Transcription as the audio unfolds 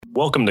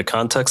Welcome to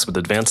Context with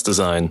Advanced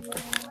Design.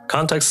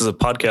 Context is a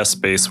podcast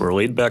space where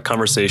laid-back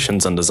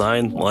conversations on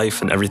design,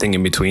 life, and everything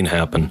in between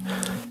happen.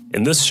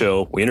 In this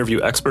show, we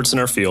interview experts in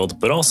our field,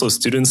 but also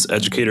students,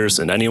 educators,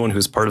 and anyone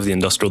who's part of the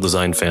industrial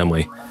design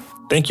family.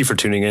 Thank you for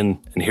tuning in,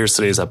 and here's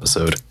today's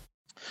episode.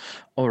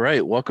 All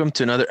right, welcome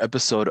to another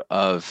episode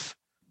of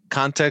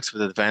Context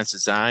with Advanced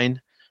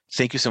Design.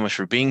 Thank you so much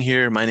for being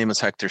here. My name is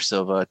Hector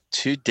Silva.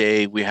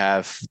 Today, we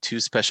have two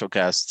special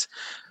guests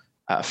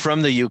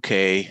from the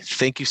UK.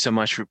 Thank you so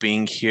much for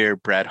being here,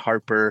 Brad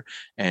Harper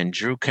and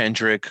Drew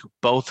Kendrick,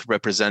 both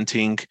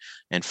representing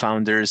and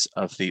founders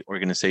of the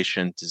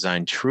organization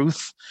Design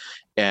Truth.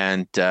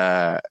 And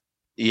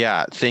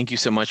thank you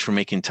so much for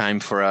making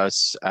time for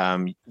us.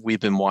 We've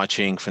been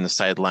watching from the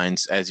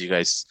sidelines as you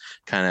guys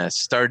kind of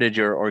started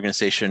your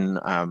organization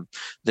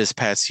this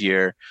past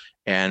year,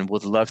 and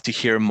would love to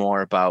hear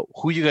more about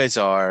who you guys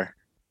are,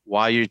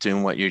 why you're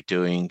doing what you're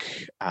doing.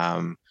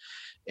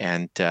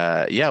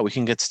 We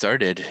can get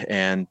started.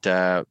 And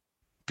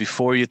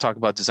before you talk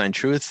about Design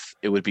Truth,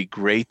 it would be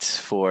great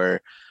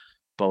for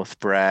both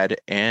Brad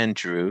and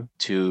Drew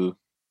to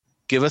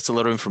give us a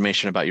little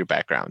information about your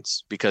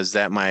backgrounds, because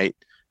that might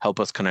help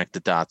us connect the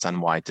dots on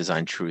why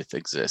Design Truth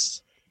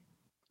exists.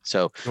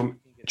 So, do you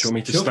want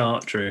me to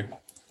start, Drew?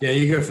 Yeah,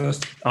 you go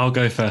first. I'll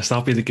go first.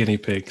 I'll be the guinea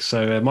pig.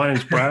 So my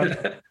name's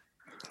Brad,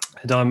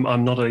 and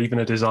I'm not even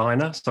a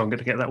designer, so I'm going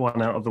to get that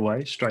one out of the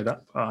way straight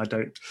up. I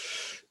don't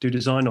do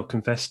design or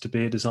confess to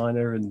be a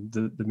designer, and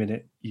the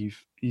minute you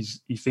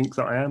think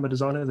that I am a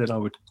designer, then I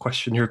would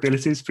question your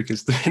abilities,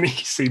 because the minute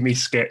you see me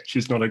sketch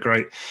is not a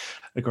great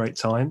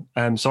time.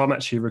 So I'm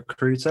actually a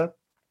recruiter.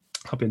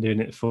 I've been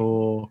doing it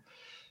for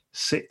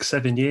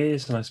 6-7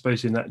 years, and I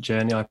suppose in that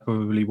journey I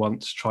probably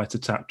once tried to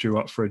tap Drew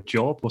up for a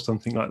job or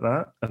something like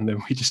that, and then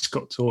we just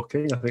got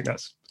talking. I think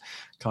that's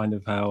kind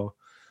of how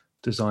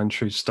Design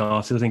Truth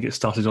started. I think it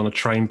started on a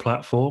train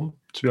platform,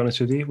 to be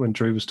honest with you, when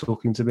Drew was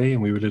talking to me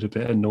and we were a little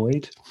bit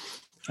annoyed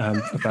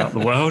about the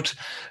world,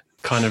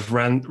 kind of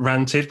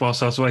ranted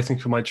whilst I was waiting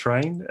for my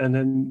train, and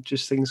then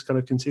just things kind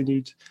of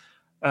continued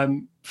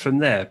from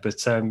there. But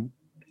to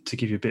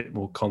give you a bit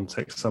more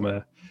context, I'm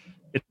an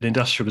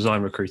industrial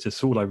design recruiter,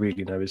 so all I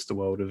really know is the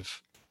world of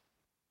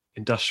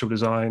industrial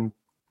design.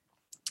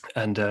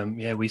 And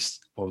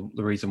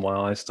the reason why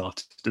I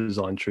started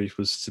Design Truth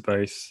was to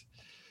both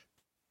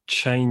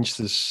change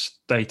the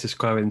status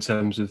quo in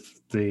terms of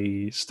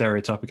the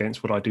stereotype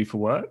against what I do for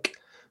work.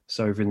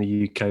 So over in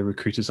the UK,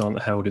 recruiters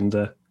aren't held in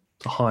the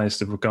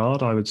highest of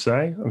regard, I would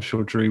say. I'm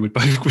sure Drew would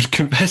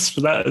confess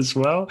for that as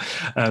well.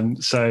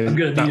 So I'm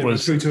going to be a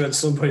recruiter at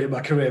some point in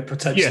my career,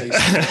 potentially.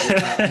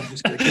 Yeah.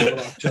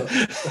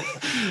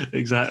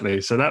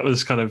 Exactly. So that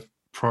was kind of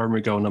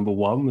primary goal number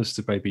one, was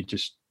to maybe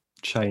just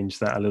change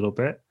that a little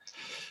bit.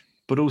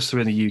 But also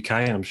in the UK,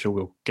 and I'm sure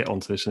we'll get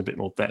onto this in a bit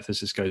more depth as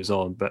this goes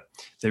on, but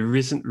there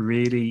isn't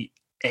really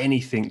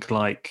anything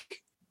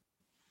like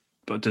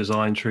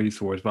Design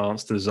Truth or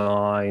Advanced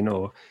Design,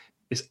 or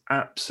it's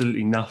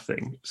absolutely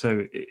nothing.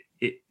 So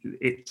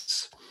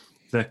it's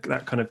that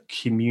kind of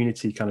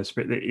community kind of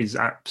spirit that is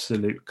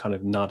absolute kind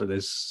of nada.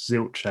 There's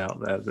zilch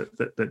out there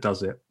that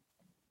does it.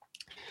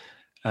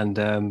 And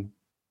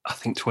I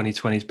think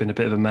 2020 has been a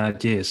bit of a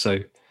mad year. So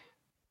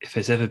if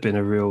there's ever been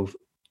a real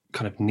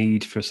kind of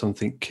need for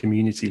something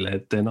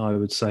community-led, then I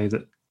would say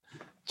that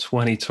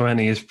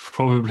 2020 is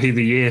probably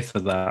the year for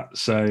that.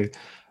 So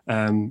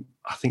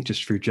I think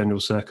just through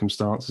general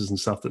circumstances and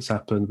stuff that's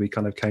happened, we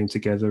kind of came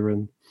together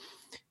and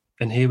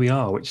here we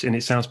are, and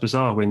it sounds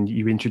bizarre when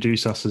you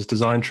introduce us as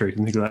Design Truth,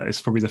 and think that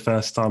it's probably the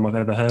first time I've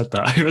ever heard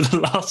that over the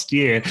last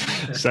year.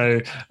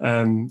 So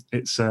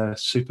it's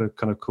super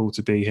kind of cool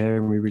to be here,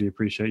 and we really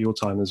appreciate your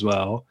time as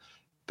well.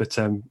 But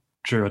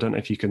Drew, I don't know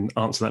if you can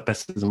answer that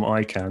better than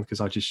I can, because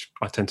I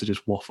tend to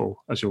just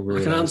waffle, as you'll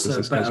realize. I can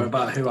answer better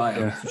about who I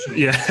am. Yeah. For sure.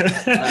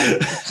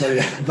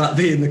 Yeah. That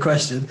being the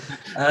question.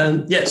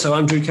 So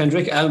I'm Drew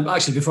Kendrick.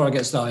 Actually, before I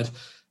get started,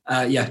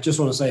 just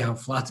want to say how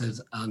flattered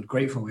and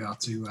grateful we are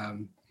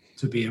to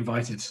be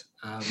invited,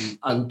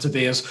 and to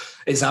be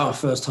it's our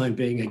first time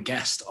being a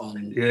guest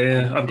on.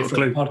 Yeah, I've got a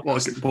clue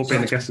what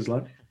being a guest is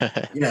like.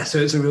 Yeah, so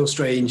it's a real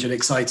strange and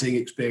exciting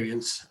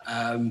experience.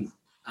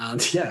 I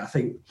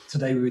think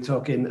today we were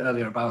talking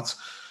earlier about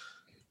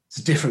it's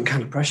a different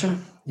kind of pressure.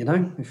 You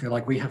know, we feel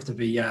like we have to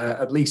be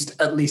at least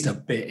a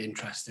bit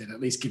interested, at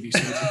least give you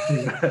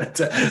something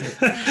to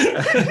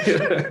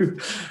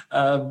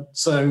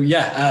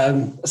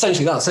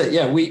essentially that's it.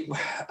 Yeah,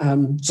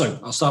 so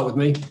I'll start with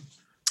me.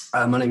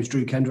 My name is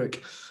Drew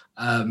Kendrick.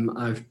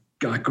 I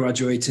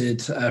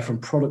graduated from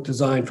product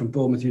design from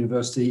Bournemouth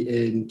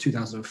University in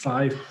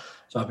 2005.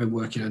 So I've been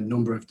working a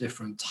number of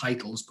different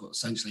titles, but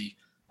essentially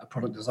a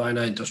product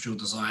designer, industrial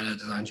designer,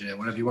 design engineer,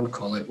 whatever you want to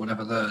call it,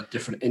 whatever the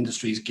different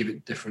industries give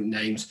it different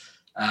names,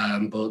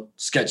 but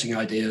sketching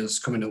ideas,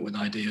 coming up with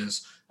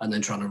ideas, and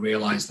then trying to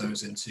realize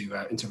those into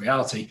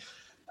reality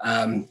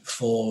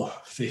for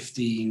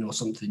 15 or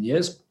something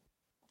years.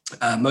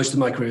 Most of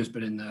my career has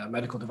been in the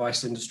medical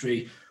device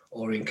industry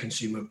or in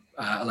consumer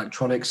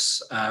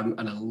electronics, and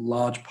a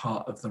large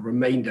part of the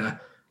remainder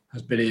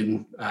has been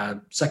in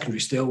secondary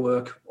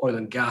steelwork, oil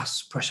and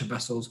gas, pressure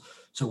vessels.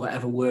 So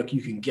whatever work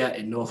you can get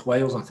in North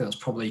Wales, I think that's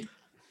probably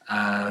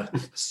a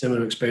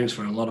similar experience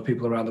for a lot of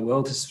people around the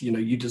world. Is, you know,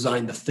 you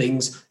design the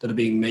things that are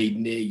being made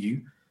near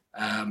you.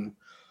 And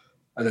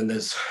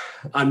then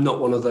I'm not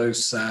one of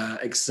those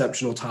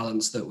exceptional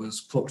talents that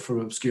was plucked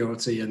from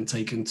obscurity and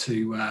taken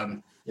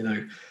to,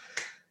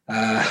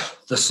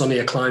 the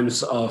sunnier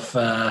climes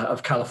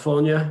of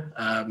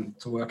California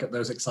to work at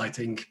those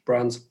exciting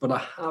brands. But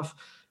I have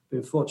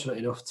been fortunate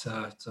enough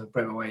to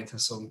break my way into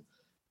some,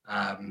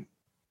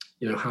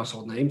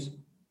 household names.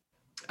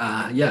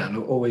 And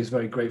I'm always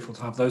very grateful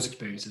to have those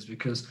experiences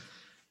because,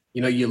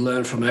 you know, you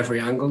learn from every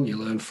angle. You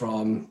learn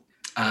from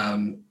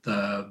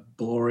the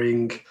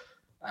boring,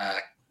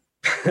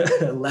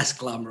 less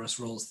glamorous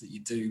roles that you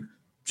do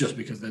just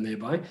because they're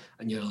nearby,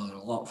 and you learn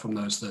a lot from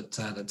those that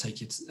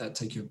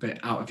take you a bit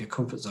out of your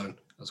comfort zone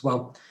as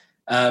well.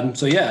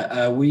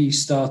 We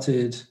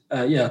started.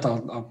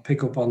 I'll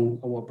pick up on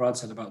what Brad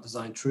said about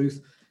Design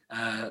Truth.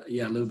 A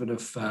little bit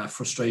of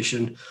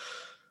frustration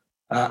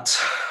at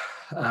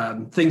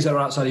things that are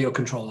outside of your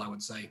control, I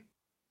would say.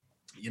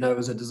 You know,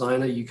 as a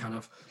designer, you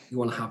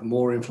want to have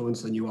more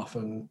influence than you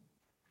often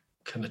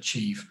can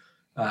achieve.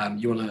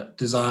 You want to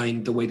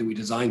design the way that we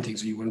design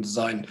things, or you want to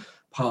design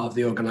part of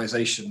the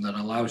organization that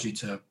allows you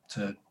to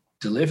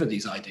deliver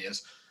these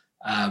ideas,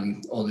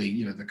 or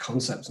the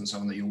concepts and so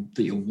on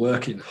that you're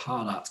working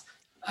hard at.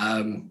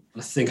 I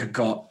think I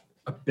got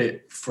a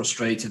bit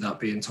frustrated at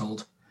being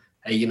told,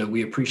 hey, you know,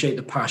 we appreciate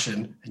the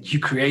passion and you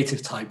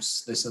creative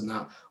types, this and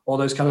that, all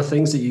those kind of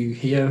things that you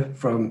hear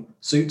from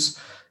suits.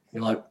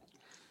 You're like,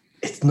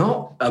 it's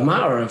not a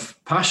matter of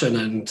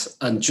passion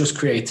and just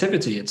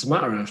creativity. It's a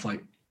matter of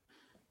like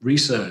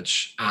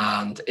research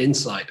and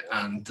insight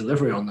and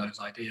delivery on those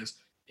ideas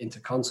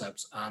into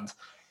concepts. And,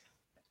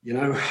 you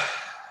know,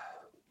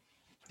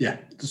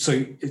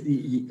 so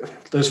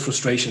those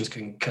frustrations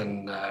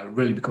can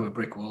really become a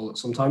brick wall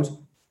sometimes.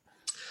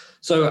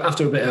 So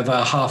after a bit of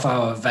a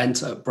half-hour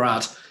vent at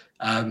Brad,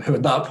 who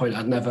at that point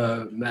I'd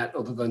never met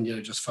other than, you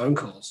know, just phone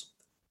calls,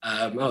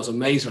 I was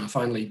amazed when I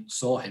finally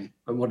saw him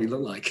and what he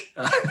looked like.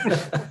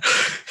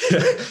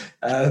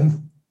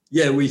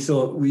 We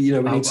thought we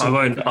need some...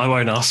 I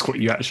won't ask what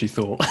you actually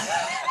thought.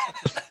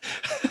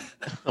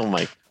 Oh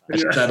my!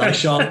 Then I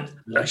shan't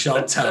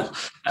tell.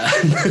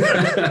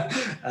 I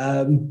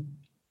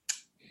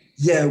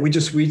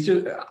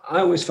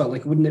always felt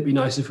like, wouldn't it be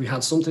nice if we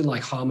had something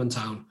like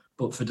Harmontown,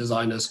 but for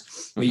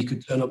designers, where you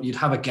could turn up, you'd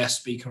have a guest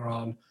speaker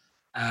on,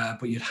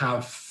 but you'd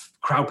have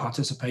crowd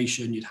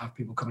participation, you'd have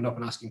people coming up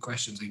and asking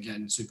questions and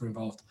getting super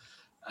involved.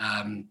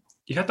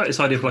 You had this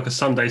idea of like a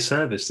Sunday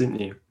service, didn't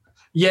you?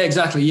 Yeah,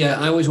 exactly. Yeah,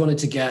 I always wanted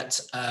to get,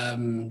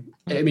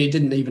 it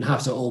didn't even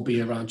have to all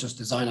be around just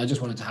design. I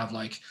just wanted to have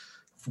like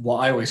what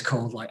I always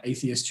called like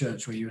atheist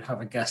church, where you would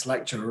have a guest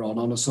lecturer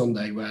on a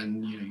Sunday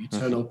when, you know, you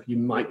turn up, you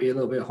might be a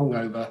little bit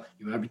hungover,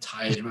 you might be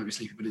tired, you might be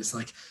sleepy, but it's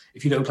like,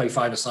 if you don't play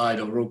five-a-side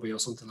or rugby or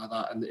something like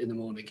that in the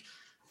morning,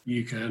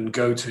 you can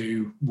go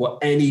to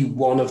any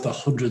one of the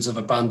hundreds of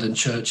abandoned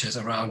churches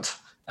around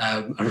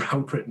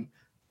Britain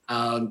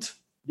and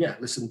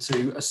listen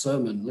to a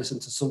sermon, listen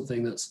to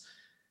something that's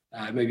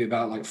maybe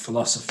about like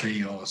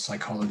philosophy or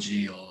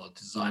psychology or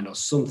design or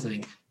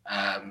something.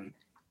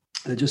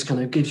 It just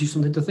kind of gives you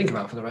something to think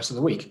about for the rest of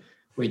the week,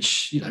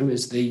 which, you know,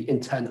 is the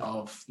intent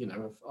of, you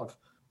know, of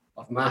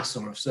mass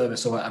or of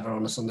service or whatever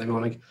on a Sunday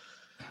morning.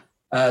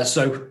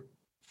 So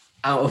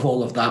out of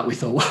all of that, we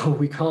thought, well,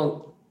 we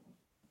can't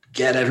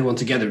get everyone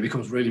together. It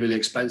becomes really, really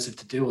expensive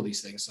to do all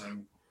these things. So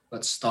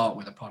let's start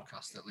with a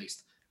podcast at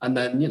least. And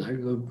then, you know,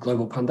 the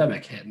global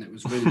pandemic hit and it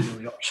was really the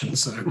only option.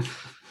 So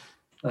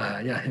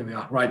here we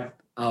are. Right.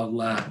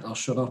 I'll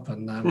shut up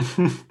and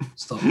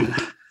stop there.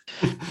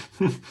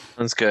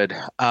 Sounds good.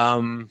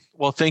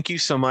 Well, thank you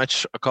so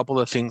much. A couple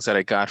of things that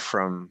I got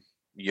from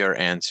your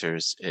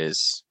answers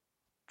is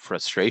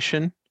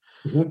frustration.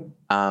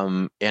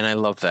 Mm-hmm. And I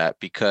love that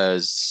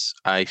because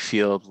I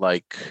feel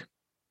like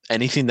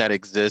anything that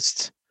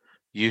exists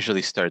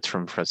usually starts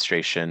from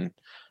frustration.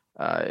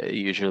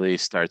 Usually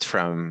starts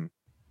from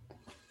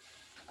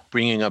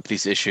bringing up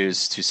these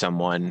issues to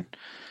someone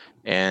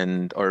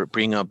or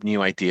bring up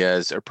new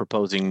ideas or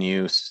proposing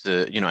new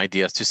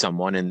ideas to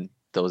someone, and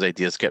those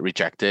ideas get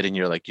rejected and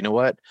you're like, you know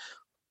what?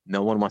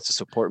 No one wants to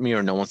support me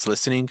or no one's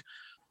listening.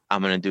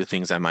 I'm going to do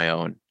things on my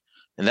own.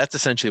 And that's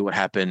essentially what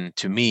happened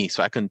to me.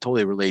 So I can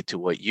totally relate to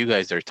what you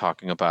guys are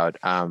talking about.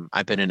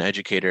 I've been an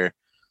educator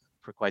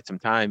for quite some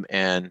time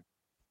and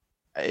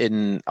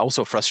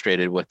also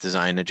frustrated with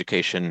design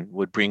education,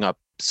 would bring up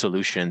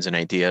solutions and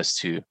ideas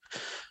to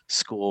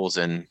schools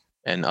and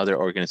other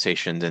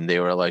organizations. And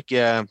they were like,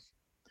 yeah,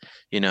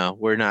 you know,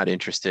 we're not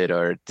interested,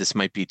 or this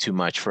might be too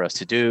much for us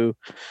to do.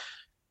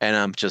 And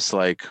I'm just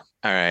like,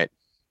 all right,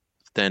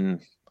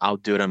 then I'll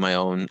do it on my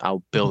own.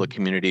 I'll build a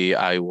community.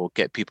 I will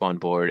get people on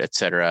board,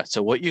 etc.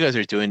 So what you guys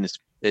are doing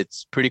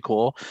it's pretty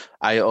cool.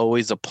 I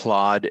always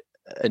applaud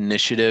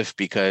initiative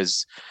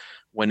because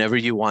whenever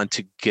you want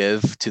to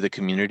give to the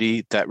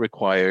community, that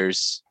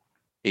requires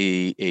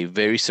a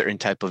very certain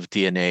type of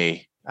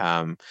DNA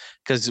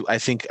Because I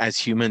think as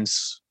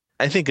humans,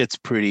 I think it's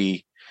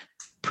pretty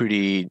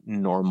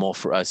normal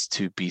for us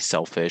to be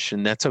selfish,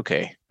 and that's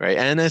okay, right?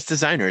 And as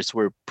designers,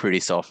 we're pretty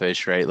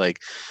selfish, right? Like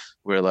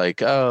we're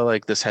like, oh,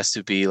 like this has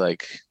to be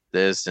like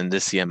this and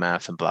this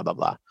CMF and blah blah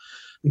blah.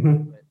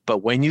 Mhm. But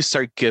when you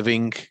start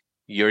giving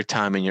your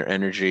time and your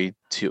energy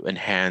to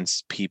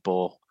enhance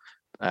people's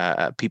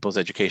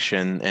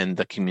education and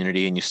the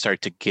community, and you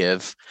start to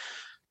give,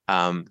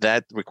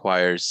 that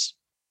requires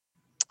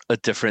a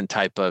different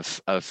type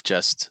of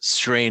just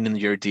strain in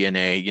your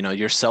DNA. You know,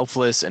 you're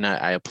selfless, and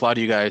I applaud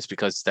you guys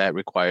because that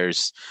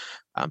requires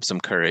some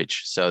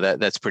courage. So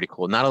that's pretty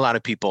cool. Not a lot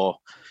of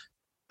people,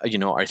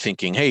 are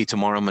thinking, hey,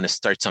 tomorrow I'm going to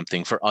start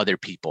something for other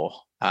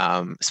people,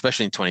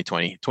 especially in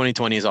 2020.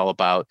 2020 is all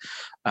about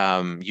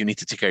you need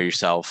to take care of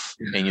yourself,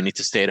 and you need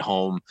to stay at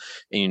home,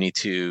 and you need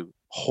to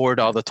hoard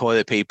all the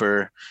toilet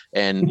paper.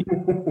 And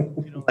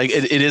like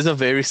it is a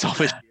very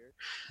selfish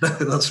year.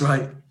 That's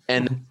right.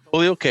 And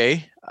totally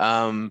okay.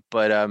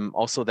 But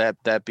also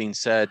that being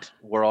said,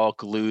 we're all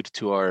glued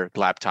to our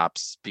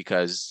laptops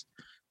because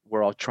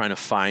we're all trying to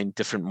find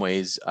different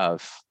ways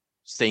of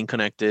staying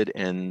connected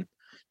and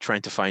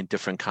trying to find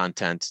different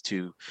content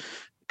to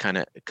kind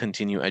of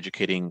continue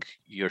educating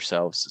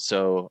yourselves.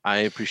 So I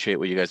appreciate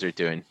what you guys are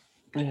doing.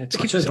 Yeah,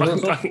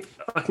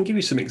 I can give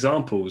you some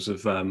examples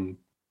of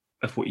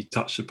what you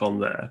touched upon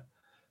there.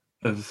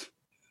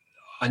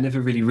 I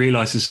never really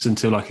realised this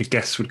until like a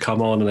guest would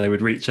come on and they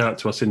would reach out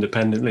to us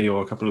independently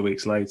or a couple of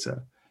weeks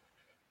later.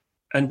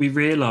 And we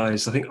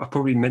realised, I think I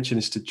probably mentioned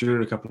this to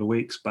Drew a couple of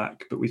weeks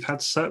back, but we've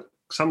had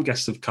some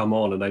guests have come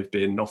on and they've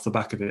been off the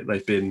back of it.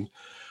 They've been,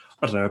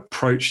 I don't know,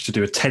 approached to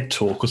do a TED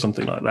talk or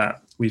something like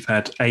that. We've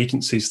had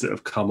agencies that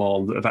have come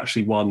on that have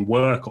actually won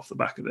work off the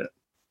back of it.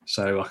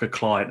 So like a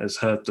client has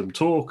heard them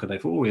talk and they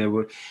thought, oh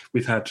yeah,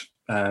 we've had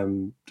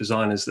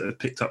designers that have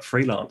picked up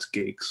freelance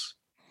gigs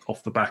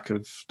off the back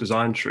of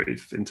Design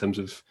Truth in terms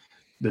of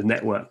the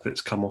network that's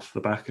come off the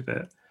back of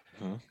it.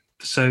 Mm-hmm.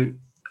 So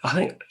I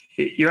think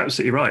you're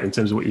absolutely right in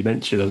terms of what you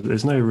mentioned.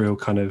 There's no real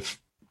kind of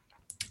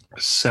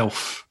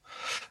self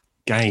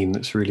gain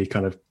that's really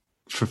kind of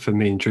for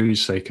me and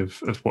Drew's sake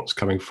of what's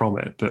coming from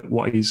it. But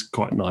what is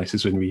quite nice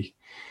is when we,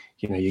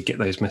 you get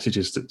those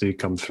messages that do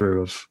come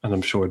through and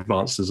I'm sure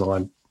advanced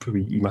design,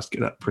 you must get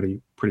that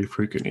pretty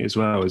frequently as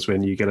well, is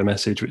when you get a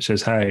message which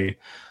says, hey,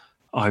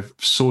 I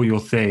saw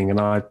your thing and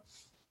I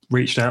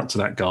reached out to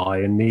that guy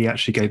and he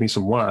actually gave me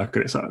some work,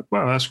 and it's like,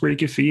 wow, that's really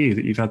good for you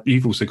that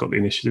you've also got the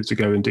initiative to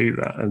go and do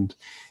that. And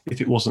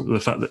if it wasn't the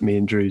fact that me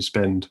and Drew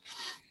spend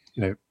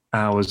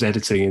hours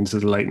editing into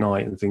the late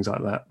night and things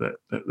like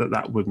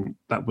that wouldn't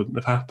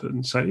have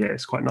happened. So yeah,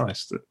 it's quite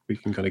nice that we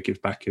can kind of give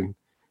back in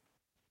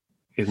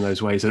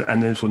those ways,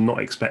 and then we'll not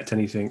expect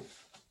anything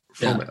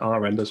from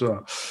our end as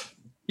well.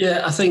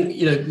 Yeah, I think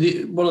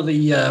one of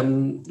the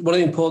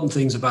important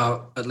things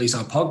about at least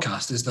our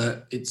podcast is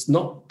that there's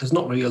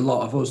not really a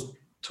lot of us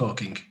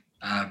talking.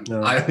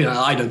 No.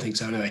 I don't think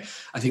so anyway.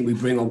 I think we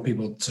bring on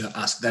people to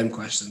ask them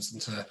questions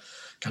and to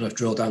kind of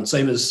drill down.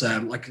 Same as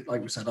like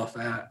we said off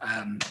air,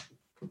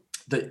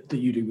 that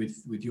you do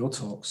with your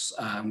talks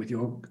and with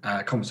your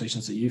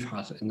conversations that you've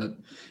had, and that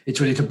it's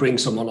really to bring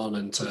someone on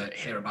and to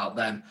hear about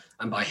them.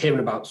 And by hearing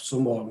about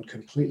someone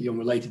completely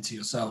unrelated to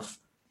yourself,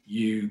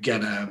 you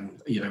get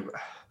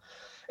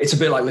it's a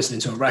bit like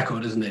listening to a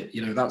record, isn't it?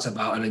 That's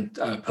about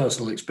a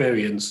personal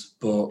experience,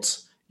 but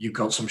you've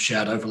got some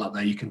shared overlap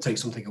there. You can take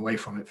something away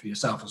from it for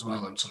yourself as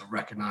well and sort of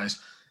recognize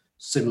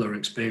similar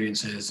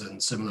experiences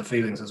and similar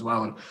feelings as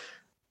well. And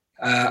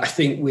I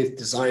think with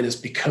designers,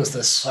 because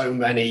there's so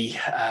many,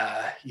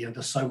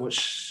 there's so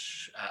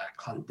much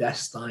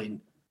clandestine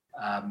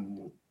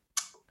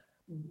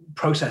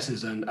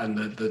processes and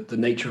the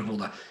nature of all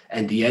the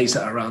NDAs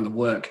that are around the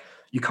work,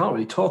 you can't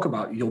really talk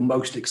about your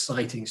most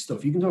exciting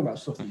stuff. You can talk about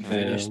stuff that you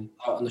finished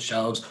out on the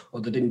shelves or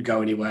that didn't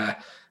go anywhere.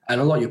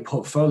 And a lot of your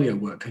portfolio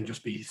work can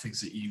just be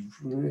things that you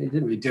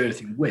didn't really do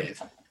anything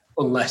with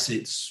unless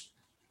it's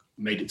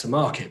made it to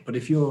market. But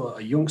if you're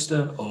a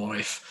youngster or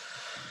if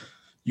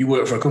you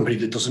work for a company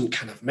that doesn't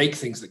kind of make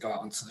things that go out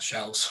onto the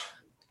shelves,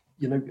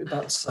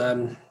 that's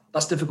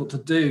difficult to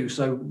do.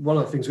 So one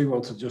of the things we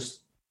wanted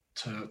just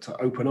to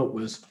open up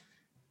was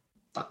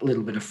that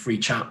little bit of free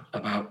chat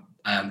about,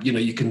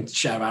 you can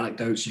share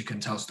anecdotes, you can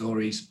tell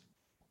stories,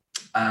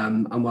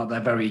 and while they're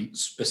very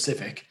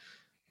specific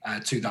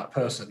to that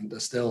person,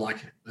 there's still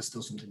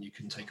something you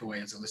can take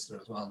away as a listener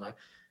as well. And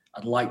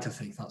I'd like to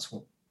think that's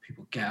what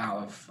people get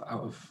out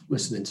of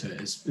listening to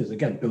it is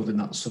again building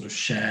that sort of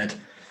shared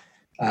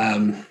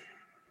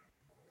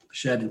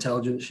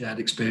intelligence, shared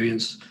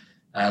experience,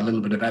 a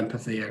little bit of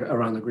empathy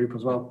around the group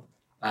as well.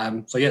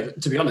 So yeah,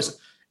 to be honest,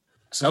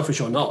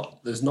 selfish or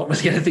not, there's not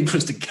really anything for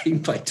us to gain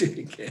by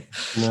doing it.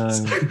 No,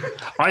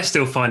 I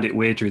still find it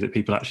weird, Drew, that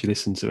people actually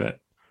listen to it.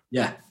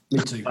 Yeah, me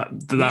too.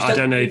 I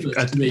don't know if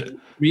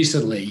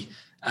recently.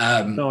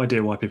 No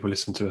idea why people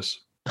listen to us.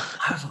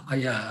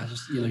 I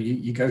just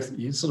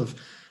you sort of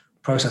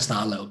process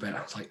that a little bit.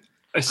 I was like,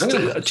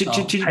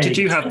 Did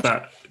you have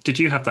that? Did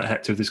you have that,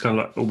 Hector? This kind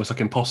of like almost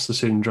like imposter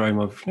syndrome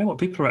of, you know what,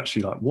 people are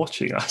actually like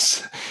watching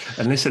us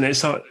and listen.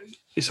 It's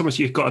almost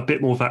you've got a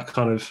bit more of that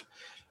kind of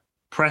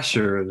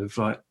pressure of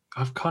like,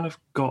 I've kind of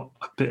got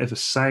a bit of a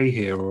say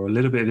here or a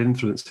little bit of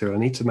influence here. I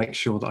need to make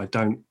sure that I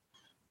don't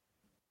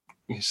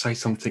say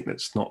something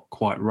that's not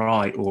quite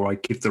right, or I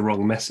give the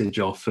wrong message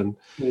off, and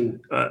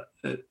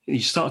you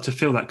start to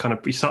feel that kind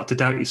of, you start to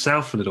doubt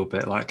yourself a little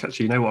bit, like,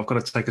 actually, you know what, I've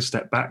got to take a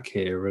step back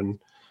here and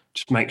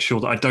just make sure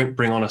that I don't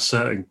bring on a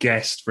certain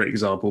guest, for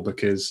example,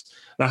 because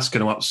that's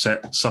going to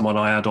upset someone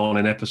I had on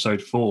in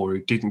episode 4 who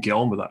didn't get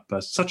on with that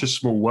person. Such a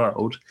small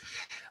world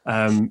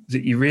that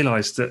you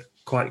realise that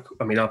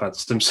I've had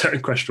some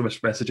certain questionable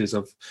messages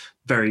of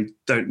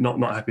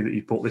not happy that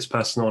you brought this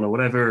person on or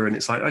whatever, and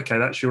it's like, okay,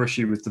 that's your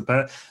issue with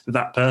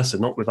that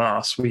person, not with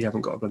us. We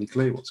haven't got a bloody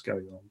clue what's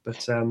going on.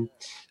 But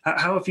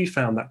how have you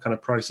found that kind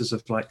of process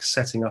of like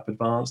setting up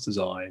advanced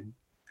design?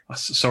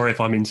 Sorry if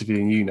I'm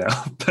interviewing you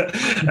now, but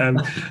I'm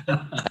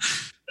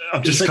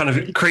just kind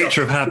of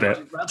creature of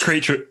habit.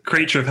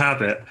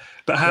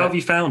 But how have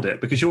you found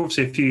it? Because you're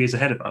obviously a few years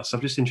ahead of us.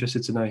 I'm just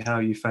interested to know how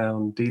you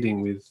found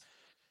dealing with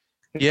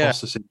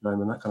imposter syndrome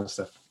and that kind of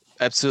stuff.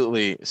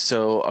 Absolutely.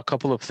 So a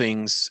couple of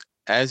things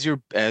as you're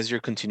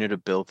continue to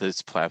build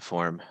this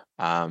platform,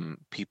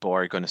 people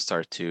are going to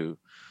start to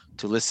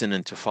listen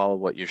and to follow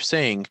what you're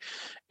saying,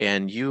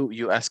 and you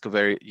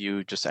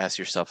just ask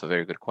yourself a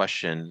very good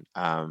question.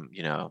 I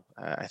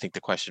think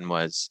the question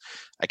was,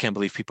 I can't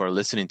believe people are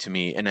listening to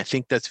me, and I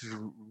think that's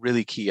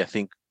really key. I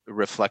think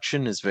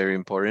reflection is very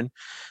important,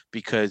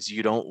 because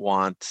you don't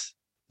want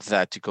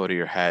that to go to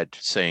your head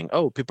saying,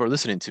 oh, people are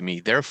listening to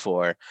me,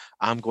 therefore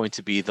I'm going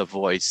to be the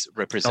voice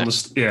representing.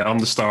 I'm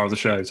the star of the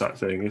show type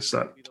thing. It's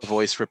that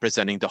voice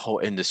representing the whole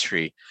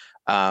industry,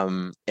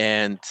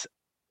 and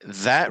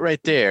that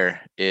right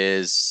there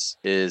is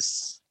I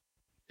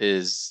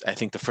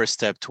think the first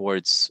step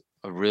towards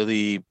a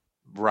really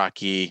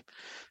rocky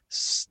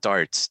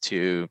start,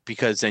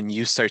 because then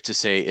you start to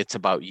say it's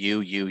about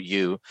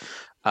you,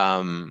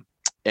 and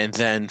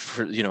then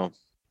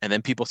and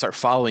then people start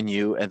following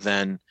you, and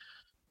then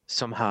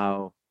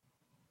somehow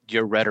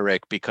your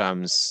rhetoric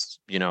becomes,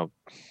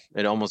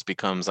 it almost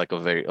becomes like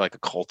a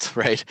cult,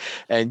 right?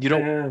 And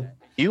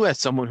you as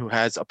someone who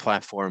has a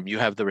platform, you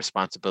have the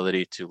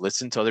responsibility to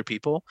listen to other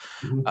people,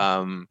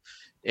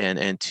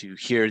 and to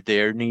hear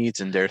their needs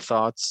and their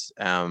thoughts,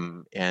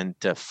 and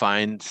to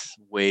find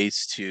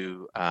ways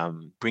to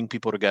bring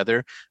people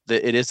together.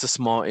 It is a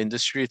small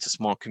industry, it's a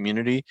small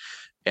community,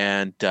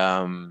 and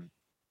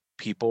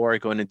people are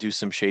going to do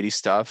some shady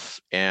stuff,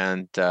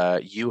 and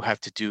you have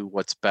to do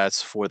what's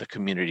best for the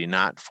community,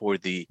 not for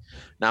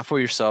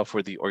yourself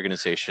or the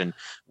organization.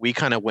 We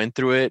kind of went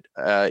through it,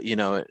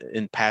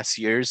 in past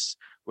years,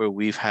 where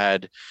we've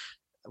had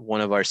one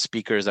of our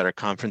speakers at our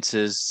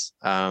conferences.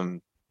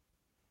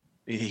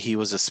 He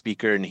was a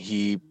speaker, and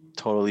he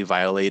totally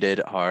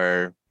violated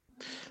our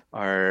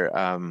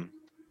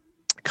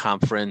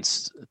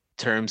conference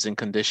terms and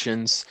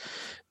conditions,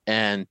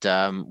 and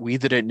we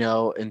didn't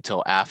know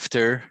until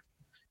after.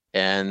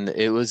 And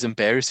it was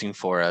embarrassing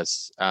for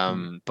us,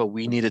 but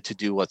we needed to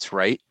do what's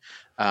right,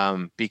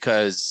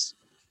 because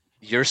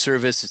your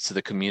service is to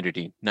the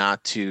community,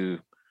 not to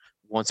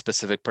one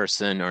specific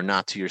person or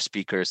not to your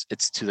speakers.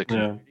 It's to the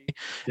community.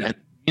 Yeah. And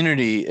the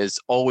community is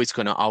always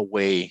going to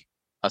outweigh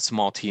a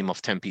small team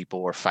of 10 people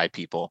or 5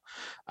 people,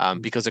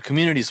 because the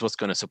community is what's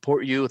going to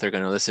support you. They're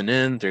going to listen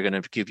in. They're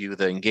going to give you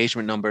the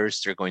engagement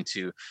numbers. They're going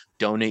to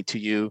donate to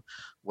you,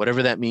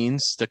 whatever that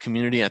means. The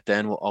community at the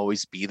end will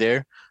always be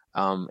there.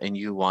 And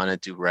you want to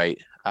do right.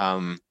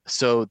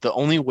 So the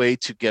only way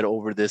to get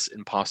over this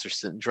imposter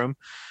syndrome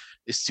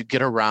is to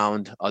get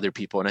around other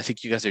people. And I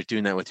think you guys are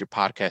doing that with your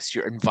podcast.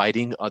 You're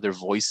inviting other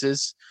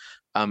voices,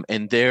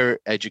 and they're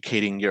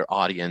educating your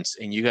audience.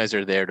 And you guys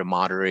are there to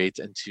moderate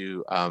and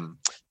to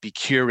be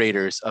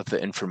curators of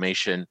the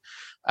information,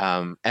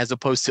 as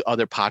opposed to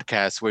other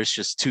podcasts where it's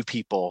just 2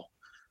 people.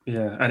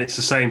 Yeah, and it's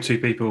the same 2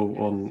 people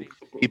on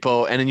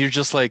people. And then you're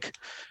just like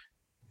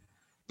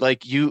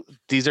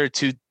these are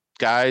 2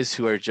 guys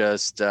who are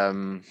just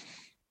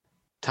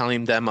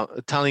telling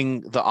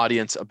the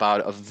audience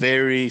about a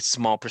very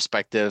small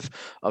perspective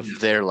of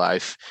their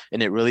life,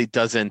 and it really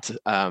doesn't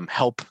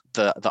help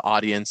the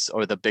audience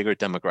or the bigger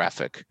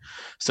demographic.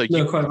 So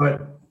quite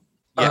right.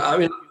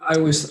 Yeah. I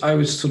always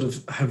sort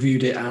of have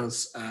viewed it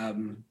as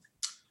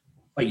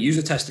like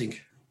user testing.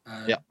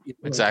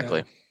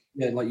 Exactly.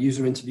 Like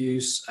user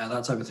interviews,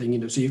 that type of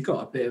thing. So you've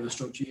got a bit of a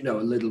structure. A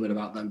little bit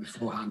about them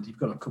beforehand. You've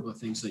got a couple of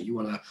things that you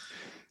want to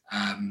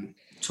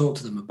talk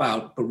to them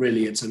about, but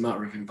really it's a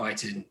matter of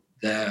inviting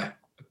their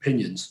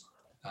opinions,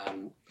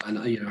 and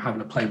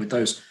having a play with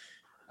those.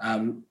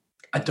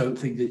 I don't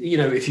think that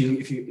if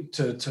you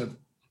to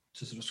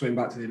sort of swing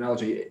back to the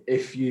analogy,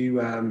 if you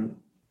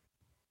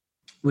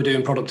were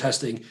doing product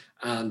testing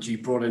and you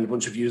brought in a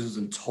bunch of users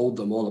and told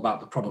them all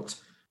about the product,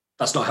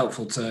 that's not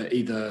helpful to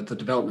either the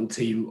development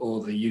team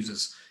or the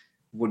users.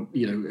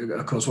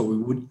 Of course, what we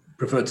would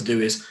prefer to do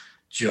is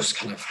just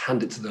kind of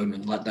hand it to them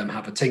and let them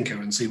have a tinker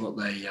and see what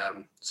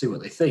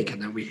they think,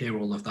 and then we hear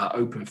all of that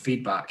open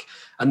feedback,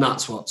 and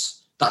that's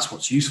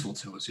what's useful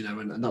to us,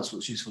 and that's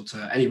what's useful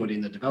to anybody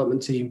in the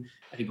development team,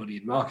 anybody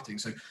in marketing.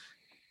 So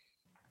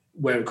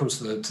where it comes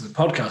to the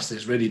podcast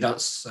is really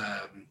that's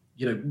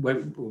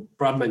when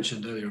Brad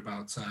mentioned earlier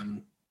about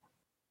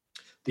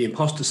the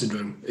imposter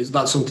syndrome, is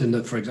that something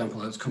that, for example,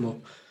 has come up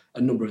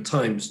a number of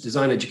times.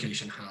 Design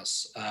education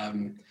has.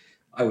 I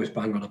always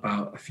bang on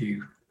about a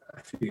few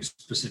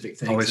specific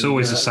things. Oh, it's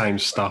always the same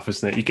stuff,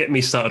 isn't it? You get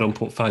me started on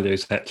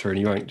portfolios, Hector, and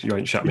you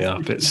won't shut me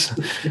up. It's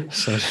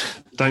so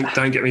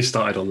don't get me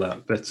started on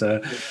that. But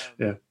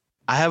yeah,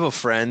 I have a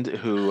friend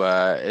who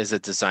is a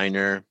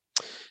designer,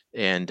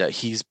 and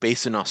he's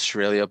based in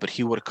Australia, but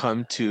he would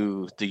come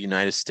to the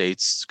United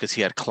States because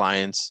he had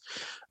clients.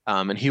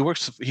 And he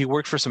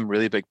worked for some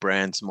really big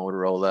brands,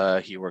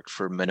 Motorola. He worked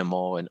for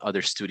Minimal and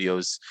other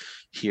studios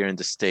here in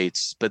the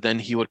States. But then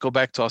he would go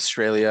back to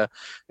Australia.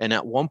 And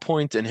at one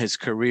point in his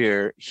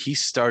career, he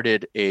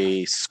started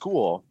a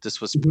school.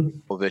 This was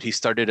COVID. He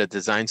started a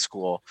design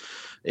school,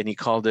 and he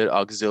called it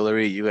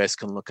Auxiliary. You guys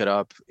can look it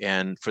up.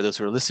 And for those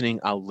who are listening,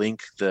 I'll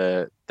link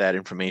that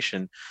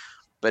information.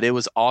 But it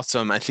was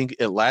awesome. I think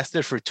it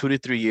lasted for 2 to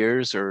 3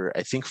 years, or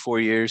I think 4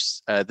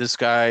 years. This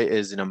guy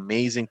is an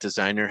amazing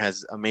designer,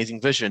 has amazing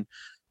vision.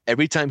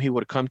 Every time he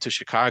would come to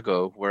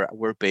Chicago, where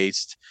we're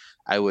based,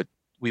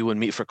 we would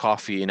meet for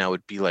coffee, and I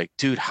would be like,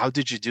 dude, how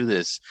did you do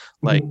this?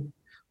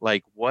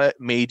 Like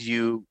what made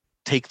you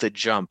take the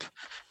jump?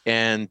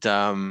 And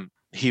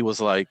he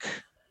was like,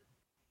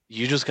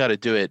 you just got to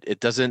do it. It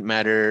doesn't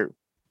matter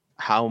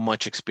how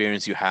much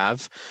experience you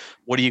have.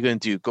 What are you going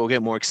to do? Go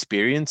get more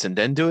experience and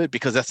then do it?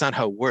 Because that's not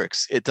how it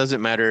works. It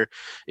doesn't matter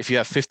if you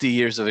have 50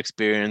 years of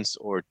experience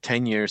or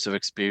 10 years of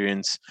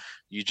experience.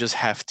 You just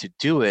have to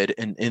do it.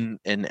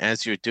 And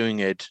as you're doing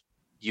it,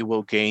 you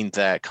will gain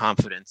that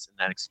confidence and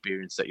that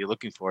experience that you're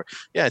looking for.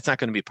 Yeah, it's not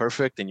going to be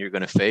perfect, and you're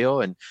going to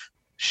fail, and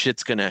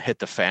shit's going to hit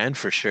the fan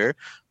for sure.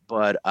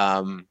 But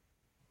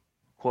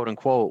quote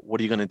unquote, what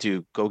are you going to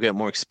do? Go get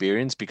more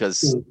experience,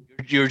 because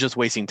you're just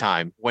wasting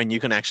time when you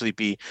can actually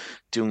be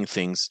doing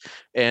things.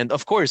 And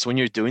of course, when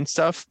you're doing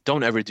stuff,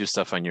 don't ever do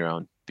stuff on your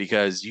own,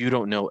 because you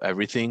don't know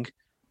everything.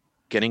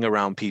 Getting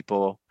around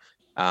people,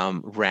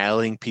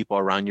 rallying people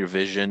around your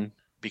vision,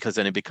 because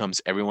then it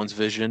becomes everyone's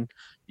vision.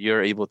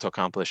 You're able to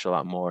accomplish a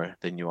lot more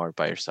than you are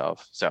by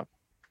yourself. So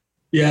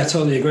yeah, I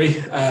totally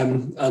agree.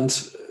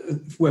 And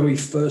when we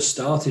first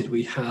started,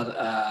 we had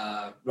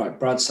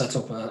Brad set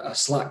up a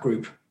Slack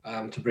group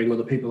to bring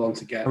other people on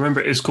to get. I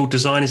remember it was called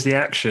Design is the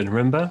Action,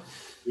 remember?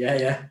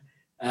 Yeah.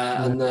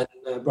 And then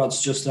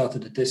Brad's just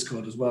started a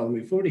Discord as well, and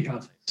we've already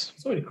had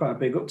quite a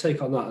big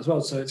uptake on that as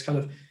well. So it's kind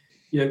of,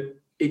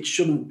 it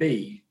shouldn't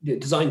be,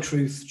 Design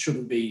Truth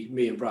shouldn't be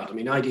me and Brad. I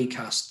mean,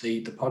 IDcast,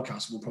 the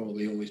podcast, will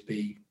probably always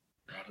be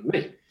Brad and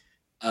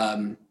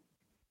me.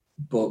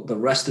 But the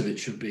rest of it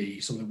should be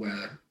something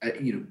where,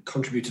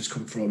 contributors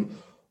come from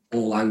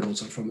all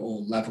angles and from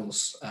all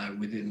levels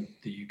within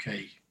the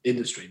UK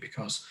industry,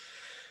 because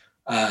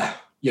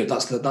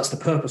that's the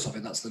purpose of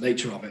it. That's the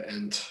nature of it,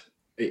 and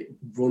it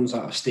runs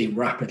out of steam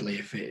rapidly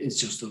if it's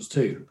just us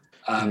two.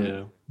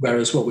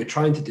 Whereas what we're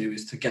trying to do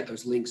is to get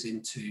those links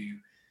into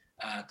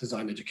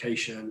design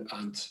education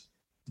and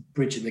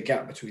bridging the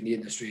gap between the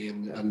industry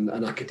and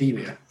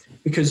academia,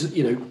 because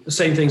the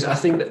same things. I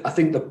think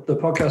the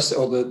podcast,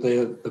 or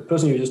the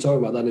person you were just talking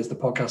about, then, is the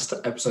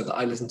podcast episode that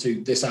I listened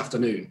to this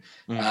afternoon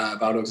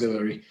about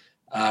Auxiliary,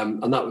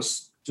 and that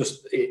was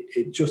just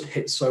it just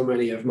hit so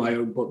many of my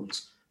own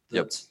buttons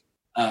that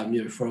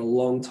for a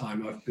long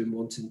time I've been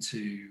wanting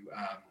to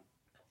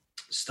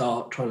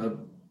start trying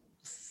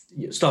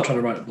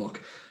to write a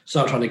book,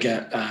 start trying to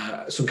get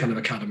some kind of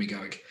academy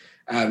going.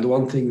 And the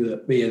one thing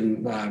that me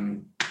and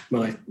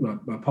my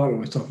partner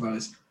always talk about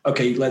is,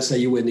 okay, let's say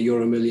you win the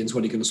Euro Millions,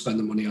 what are you going to spend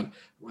the money on?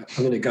 I'm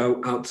going to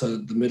go out to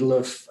the middle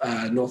of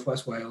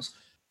Northwest Wales,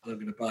 and I'm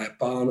going to buy a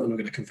barn, and I'm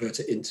going to convert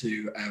it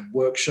into a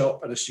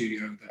workshop and a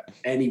studio that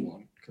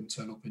anyone can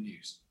turn up and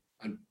use.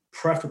 And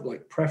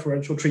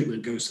preferential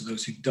treatment goes to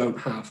those who don't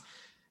have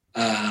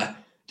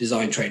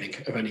design training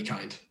of any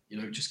kind.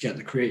 Just get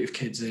the creative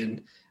kids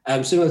in.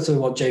 Similar to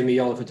what Jamie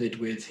Oliver did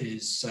with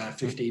his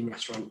 15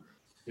 restaurant.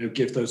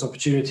 Give those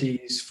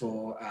opportunities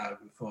for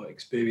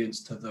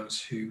experience to those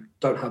who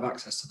don't have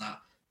access to that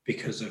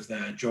because of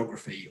their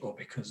geography or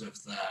because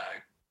of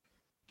their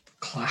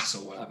class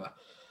or whatever.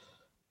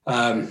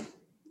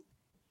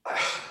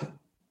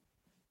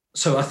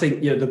 So I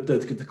think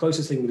the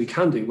closest thing we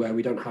can do, where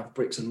we don't have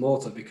bricks and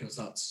mortar because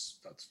that's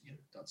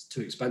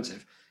too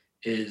expensive,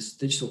 is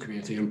digital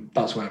community, and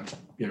that's where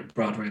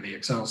Brad really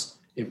excels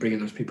in bringing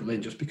those people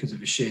in, just because of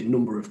his sheer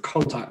number of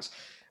contacts.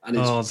 And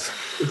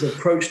his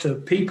approach to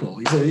people.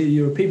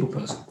 You're a people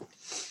person.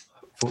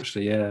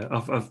 Fortunately, yeah.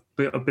 I've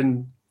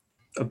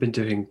been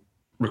doing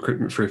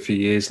recruitment for a few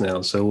years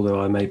now. So although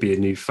I may be a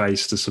new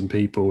face to some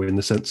people in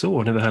the sense,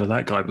 I've never heard of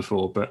that guy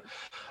before, but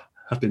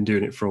I've been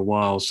doing it for a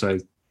while. So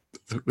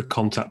the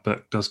contact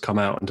book does come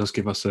out and does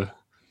give us a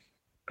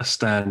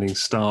standing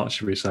start,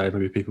 should we say?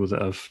 Maybe people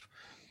that have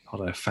I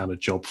don't know, found a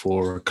job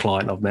for, or a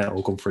client I've met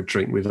or gone for a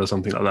drink with or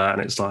something like that.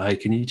 And it's like, hey,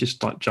 can you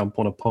just like jump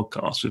on a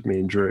podcast with me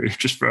and Drew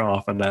just for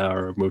half an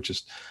hour and we'll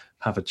just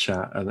have a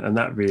chat. And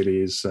that really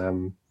is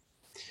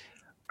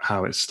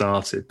how it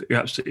started. You're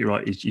absolutely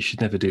right. You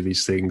should never do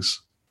these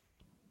things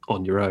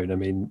on your own. I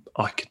mean,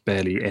 I could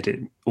barely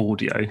edit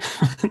audio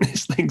when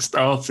this thing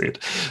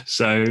started.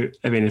 So,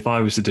 I mean, if I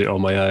was to do it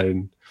on my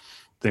own,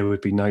 there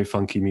would be no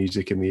funky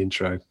music in the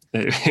intro.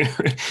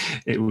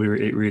 It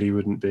really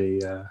wouldn't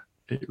be.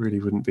 It really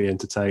wouldn't be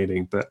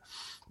entertaining. But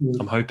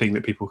I'm hoping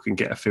that people can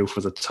get a feel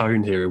for the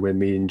tone here. When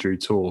me and Drew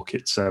talk,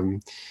 it's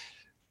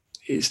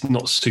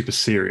not super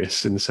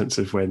serious in the sense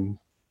of when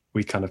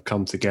we kind of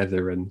come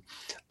together, and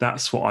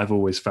that's what I've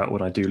always felt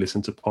when I do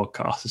listen to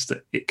podcasts, is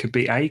that it could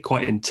be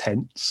quite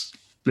intense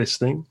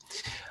listening,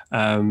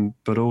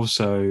 but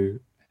also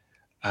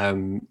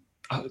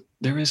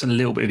there is a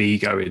little bit of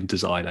ego in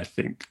design, I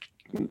think.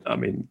 I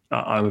mean,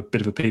 I'm a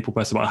bit of a people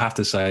person, but I have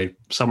to say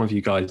some of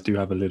you guys do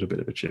have a little bit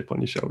of a chip on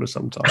your shoulder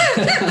sometimes.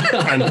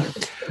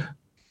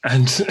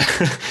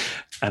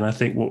 and I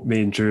think what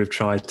me and Drew have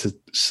tried to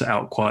set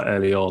out quite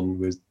early on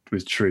with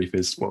Truth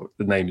is, well,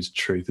 the name is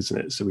Truth, isn't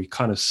it? So we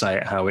kind of say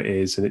it how it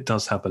is, and it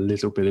does have a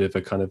little bit of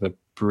a kind of a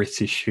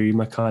British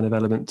humour kind of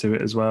element to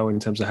it as well in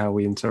terms of how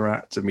we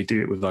interact, and we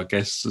do it with our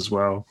guests as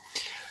well.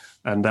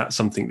 And that's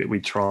something that we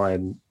try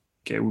and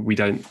get.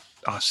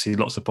 I see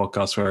lots of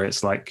podcasts where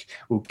it's like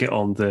we'll get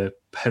on the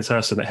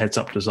person that heads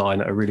up design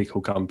at a really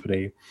cool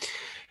company,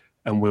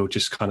 and we'll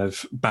just kind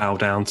of bow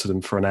down to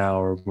them for an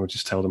hour and we'll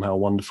just tell them how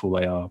wonderful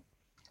they are.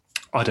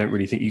 I don't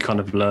really think you kind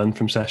of learn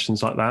from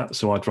sessions like that.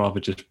 So I'd rather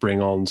just bring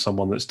on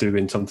someone that's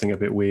doing something a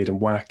bit weird and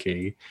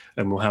wacky,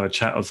 and we'll have a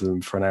chat with them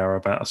for an hour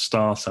about a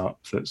startup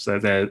that's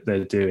they're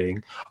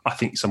doing. I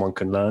think someone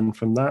can learn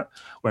from that.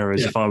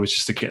 Whereas if I was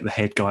just to get the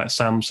head guy at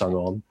Samsung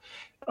on,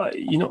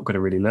 you're not going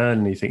to really learn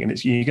anything.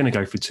 And you're going to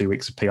go through 2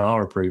 weeks of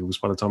PR approvals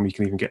by the time you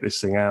can even get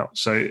this thing out.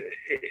 So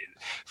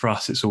for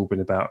us, it's all been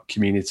about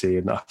community.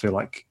 And I feel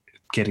like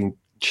getting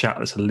chat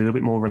that's a little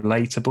bit more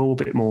relatable,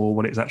 a bit more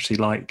what it's actually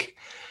like,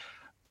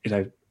 you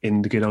know,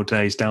 in the good old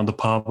days down the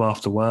pub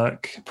after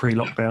work,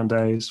 pre-lockdown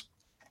days.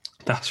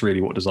 That's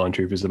really what Design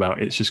Truth is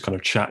about. It's just kind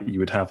of chat you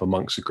would have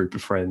amongst a group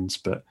of friends,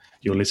 but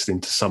you're listening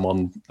to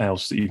someone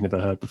else that you've never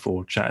heard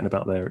before chatting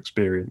about their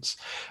experience.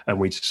 And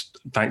we just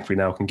thankfully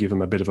now can give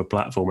them a bit of a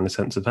platform in a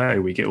sense of, hey,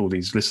 we get all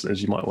these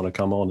listeners, you might want to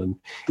come on, and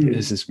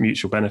there's this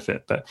mutual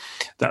benefit. But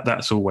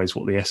that's always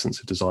what the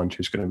essence of Design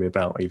Truth is going to be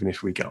about. Even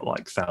if we get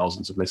like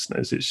thousands of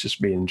listeners, it's just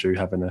me and Drew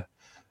having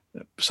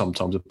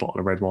sometimes a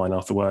bottle of red wine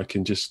after work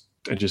and just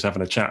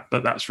having a chat.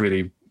 But that's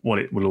really what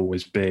it will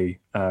always be.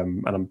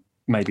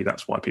 Maybe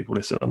that's why people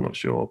listen, I'm not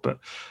sure, but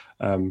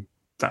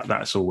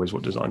that's always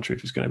what Design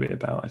Truth is going to be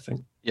about, I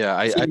think. Yeah,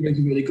 I think you make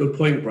a really good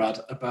point,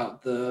 Brad,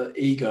 about the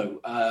ego,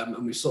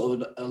 and we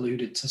sort of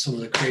alluded to some of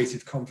the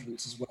creative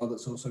confidence as well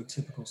that's also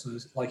typical. So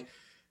there's like,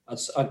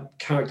 I'd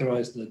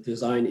characterize the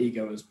design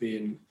ego as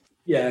being,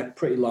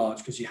 pretty large,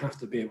 because you have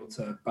to be able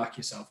to back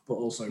yourself, but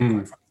also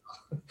quite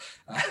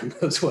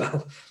fragile as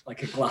well,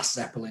 like a glass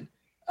zeppelin.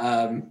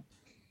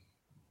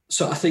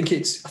 So I think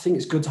it's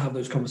good to have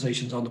those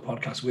conversations on the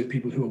podcast with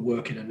people who are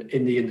working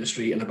in the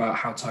industry, and about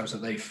how times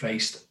that they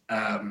faced,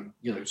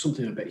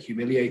 something a bit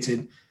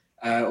humiliating,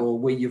 or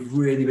where you've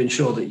really been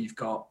sure that you've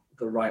got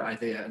the right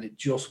idea and it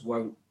just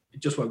won't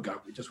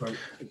go.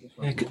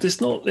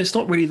 There's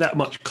not really that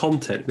much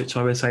content which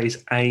I would say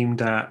is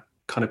aimed at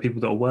kind of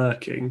people that are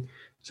working.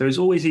 So there's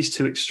always these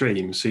two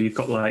extremes. So you've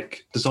got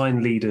like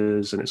design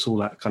leaders, and it's all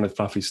that kind of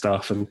fluffy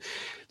stuff. And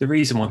the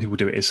reason why people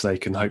do it is so they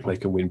can hope they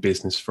can win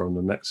business from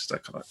them. That's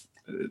that kind of,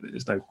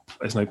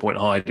 there's no point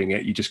hiding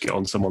it. You just get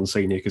on someone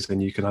senior, because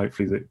then you can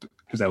hopefully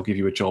they'll give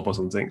you a job or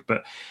something.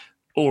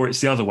 Or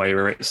it's the other way,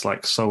 where it's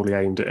like solely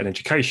aimed at an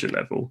education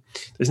level.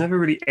 There's never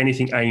really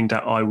anything aimed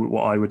at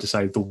what I would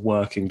say the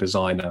working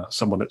designer,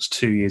 someone that's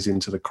 2 years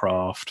into the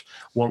craft,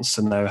 wants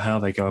to know how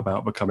they go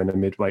about becoming a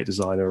midweight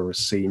designer or a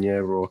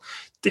senior, or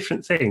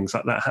different things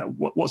like that.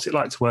 What's it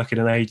like to work in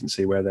an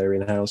agency where they're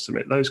in-house?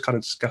 Those kind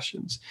of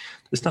discussions.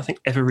 There's nothing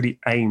ever really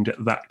aimed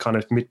at that kind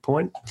of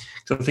midpoint.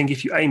 So I think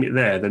if you aim it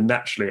there, then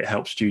naturally it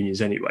helps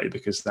juniors anyway,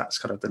 because that's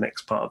kind of the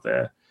next part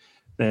of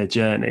their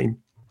journey.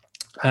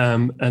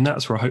 And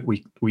that's where I hope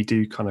we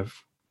do kind of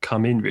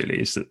come in, really,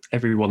 is that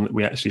everyone that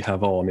we actually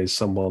have on is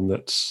someone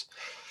that's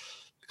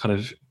kind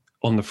of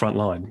on the front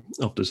line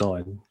of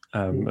design.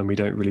 And we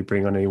don't really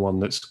bring on anyone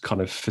that's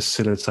kind of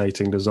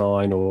facilitating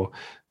design, or,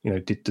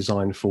 did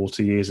design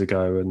 40 years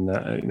ago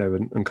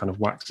and kind of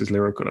waxes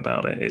lyrical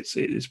about it.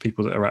 It's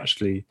people that are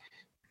actually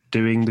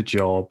doing the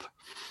job,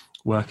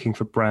 working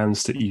for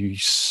brands that you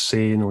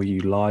see or you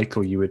like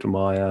or you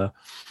admire,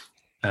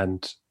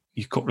 and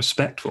you've got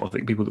respect for. I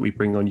think people that we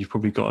bring on, you've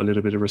probably got a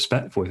little bit of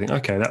respect for. You think,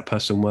 okay, that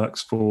person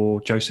works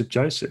for Joseph.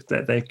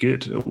 They're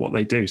good at what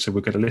they do, so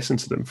we're going to listen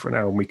to them for an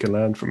hour and we can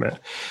learn from it.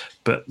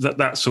 But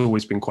that's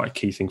always been quite a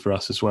key thing for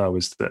us as well,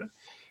 is that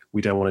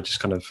we don't want to just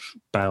kind of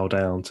bow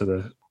down to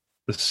the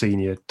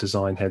senior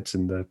design heads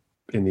in the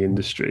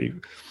industry.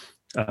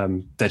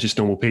 They're just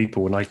normal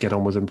people, and I get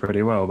on with them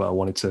pretty well. But I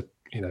wanted to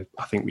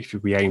I think if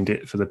we aimed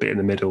it for the bit in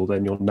the middle,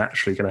 then you're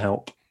naturally going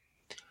to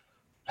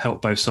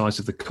help both sides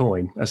of the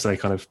coin as they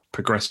kind of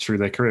progress through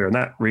their career. And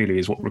that really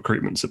is what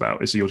recruitment's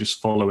about, is you're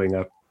just following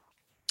a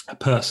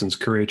person's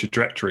career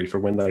trajectory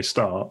from when they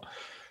start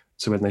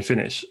to when they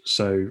finish.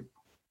 So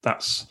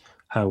that's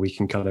how we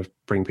can kind of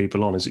bring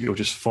people on, is that you're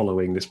just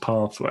following this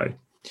pathway.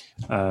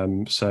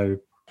 So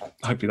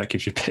hopefully that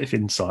gives you a bit of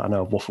insight. I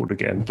know I've waffled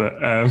again, but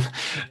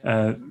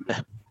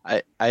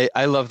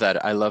I love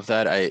that. I love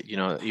that.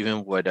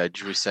 Even what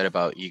Drew said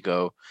about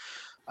ego,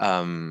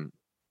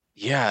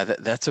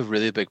 that's a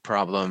really big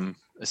problem,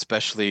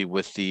 especially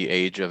with the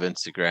age of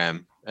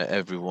Instagram.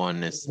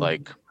 Everyone is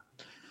like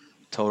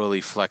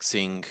totally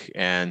flexing,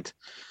 and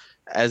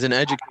as an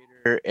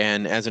educator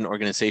and as an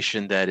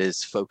organization that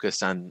is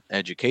focused on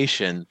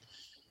education,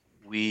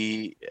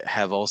 we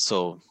have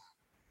also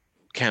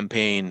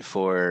campaigned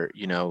for,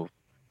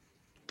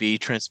 be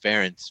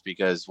transparent,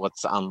 because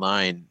what's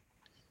online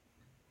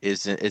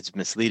it's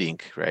misleading,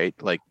 right?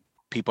 Like,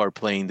 people are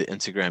playing the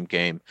Instagram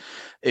game.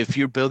 If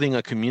you're building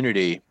a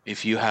community,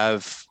 if you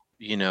have,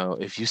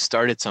 if you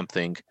started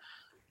something,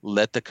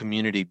 let the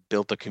community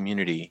build the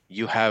community.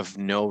 You have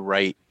no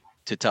right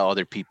to tell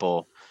other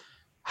people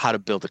how to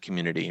build a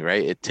community,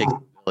 right? It takes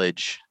a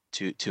village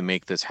to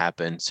make this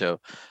happen. So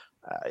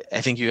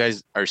I think you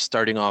guys are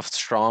starting off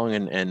strong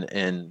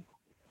and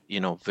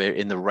very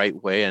in the right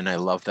way, and I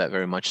love that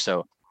very much.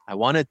 So I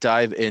want to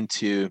dive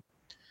into,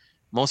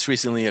 most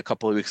recently, a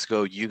couple of weeks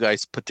ago, you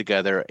guys put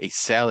together a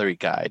salary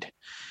guide,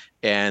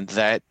 and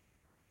that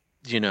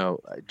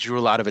drew a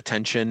lot of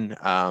attention.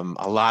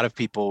 A lot of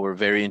people were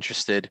very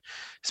interested,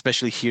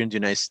 especially here in the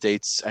United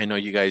States. I know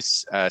you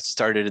guys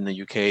started in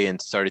the UK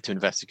and started to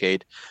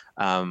investigate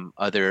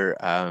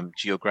other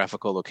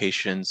geographical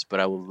locations, but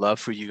I would love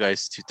for you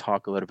guys to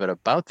talk a little bit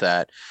about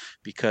that,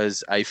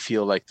 because I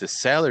feel like the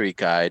salary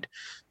guide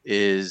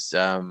is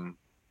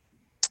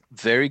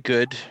very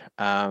good.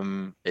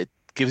 It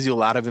gives you a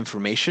lot of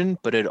information,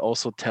 but it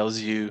also tells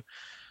you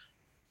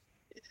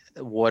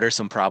what are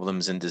some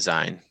problems in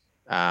design,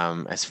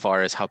 as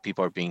far as how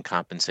people are being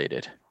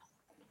compensated.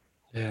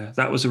 Yeah,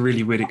 that was a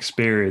really weird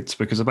experience,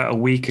 because about a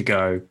week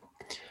ago,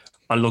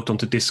 I logged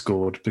onto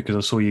Discord because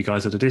I saw you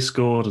guys had a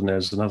Discord, and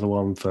there's another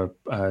one for,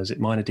 is it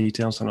Minor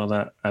Details, something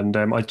like that? And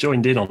I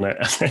joined in on it,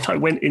 and then I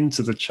went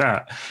into the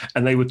chat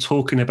and they were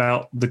talking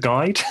about the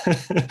guide.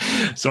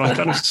 So I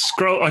kind of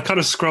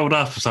scrolled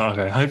up and thought,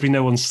 okay, hopefully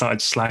no one started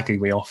slagging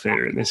me off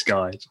here in this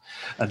guide.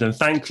 And then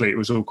thankfully it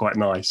was all quite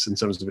nice in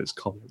terms of its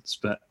comments,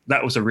 but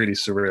that was a really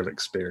surreal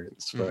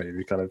experience for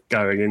me, kind of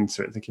going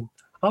into it thinking,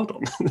 hold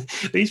on,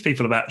 these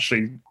people have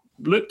actually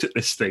looked at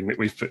this thing that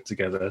we've put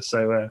together.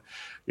 So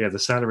the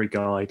salary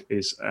guide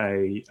is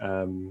a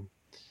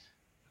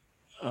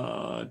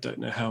I don't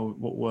know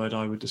what word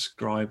I would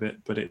describe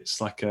it, but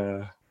it's like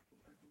a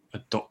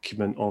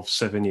document of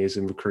 7 years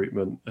in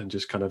recruitment and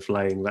just kind of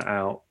laying that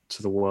out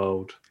to the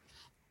world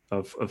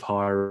of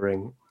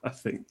hiring. I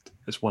think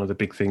it's one of the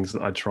big things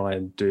that I try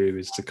and do,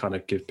 is to kind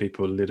of give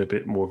people a little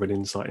bit more of an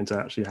insight into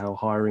actually how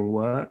hiring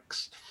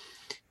works.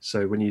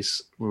 So when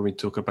we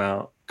talk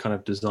about kind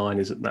of design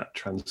isn't that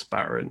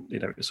transparent,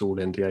 it's all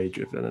NDA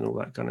driven and all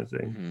that kind of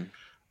thing. Mm-hmm.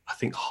 I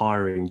think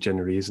hiring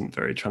generally isn't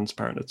very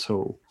transparent at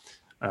all.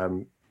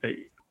 I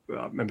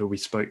remember we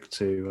spoke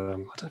to, I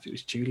don't know if it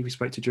was Julie, we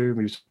spoke to Drew, and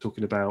we were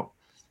talking about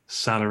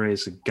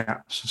salaries and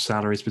gaps of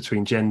salaries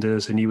between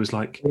genders, and he was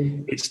like,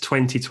 it's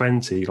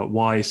 2020, like,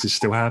 why is this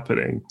still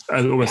happening?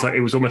 And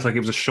it was almost like it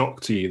was a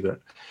shock to you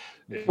that.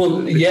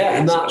 Well, yeah,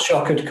 and that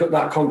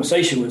that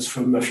conversation was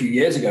from a few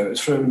years ago. It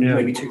was from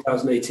maybe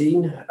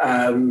 2018,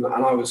 and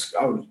I was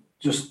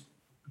just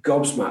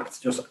gobsmacked,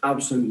 just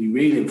absolutely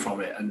reeling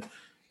from it, and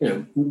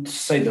to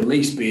say the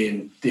least,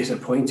 being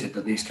disappointed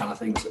that these kind of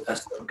things are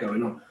still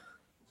going on.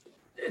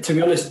 To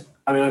be honest,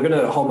 I mean, I'm going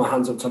to hold my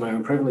hands up to my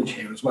own privilege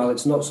here as well.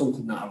 It's not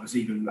something that I was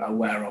even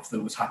aware of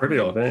that was happening.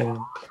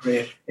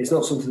 It's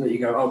not something that you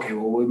go, okay,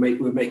 well,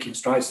 we're making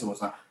strides towards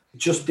that. I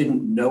just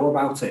didn't know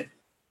about it,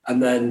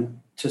 and then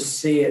to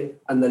see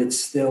it, and then it's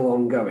still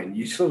ongoing.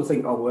 You sort of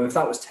think, oh, well, if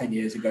that was 10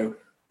 years ago,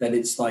 then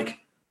it's like,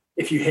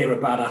 if you hear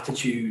a bad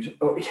attitude,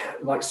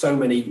 like so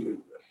many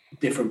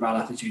different bad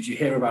attitudes, you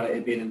hear about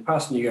it being in the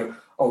past and you go,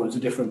 oh, it was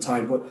a different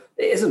time, but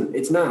it isn't,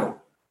 it's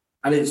now.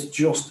 And it's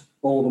just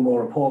all the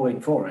more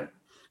appalling for it.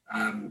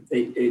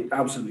 It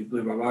absolutely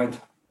blew my mind,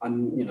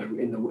 and,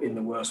 in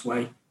the worst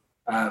way.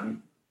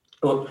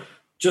 But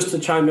just to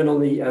chime in on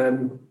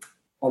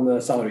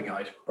the salary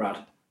guide,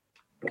 Brad,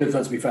 because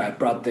let's be fair,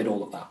 Brad did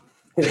all of that.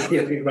 He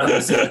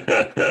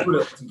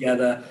put it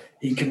together.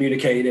 He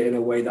communicated it in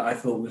a way that I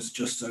thought was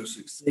just so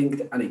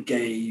succinct, and it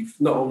gave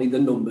not only the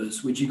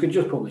numbers, which you could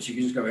just publish, you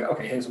could just go,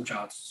 okay, here's some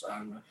charts.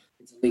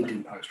 It's a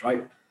LinkedIn post,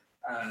 right?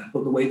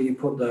 But the way that you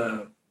put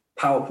the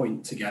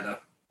PowerPoint together,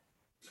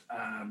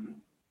 and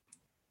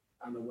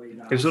the way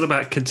that it was all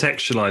about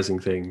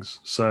contextualizing things.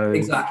 So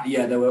exactly,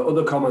 yeah. There were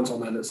other comments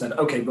on there that said,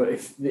 okay, but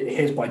if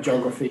here's by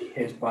geography,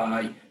 here's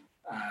by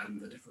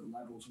the different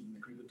levels within the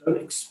agreement. Don't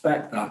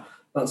expect that.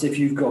 That's if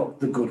you've got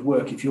the good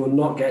work. If you're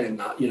not getting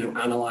that,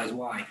 analyze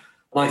why.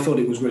 And I thought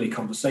it was really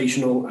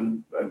conversational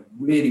and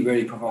really,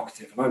 really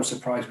provocative. And I'm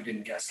surprised we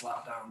didn't get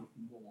slapped down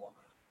more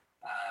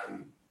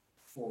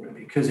for it,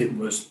 because it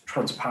was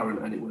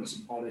transparent and it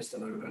was honest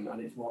and open,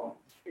 and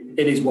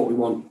it is what we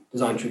want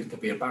Design Truth to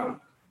be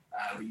about.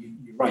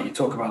 You're right, you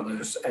talk about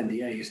those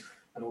NDAs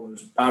and all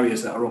those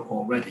barriers that are up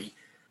already.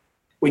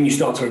 When you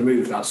start to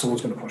remove that,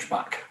 someone's going to push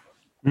back.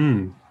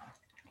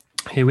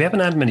 Here, we haven't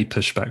had many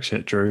pushbacks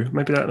yet, Drew.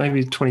 Maybe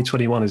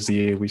 2021 is the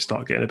year we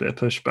start getting a bit of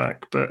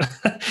pushback. But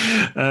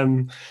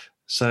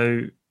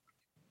so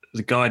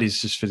the guide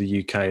is just for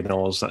the UK and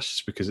Oz. That's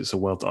just because it's a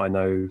world that I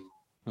know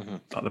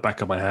at the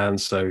back of my hand.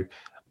 So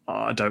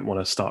I don't want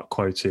to start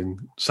quoting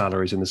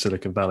salaries in the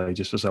Silicon Valley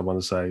just for someone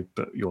to say,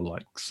 but you're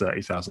like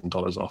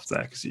 $30,000 off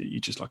there, because you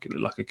just look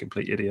like a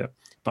complete idiot.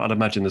 But I'd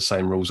imagine the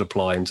same rules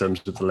apply in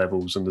terms of the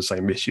levels and the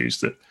same issues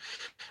that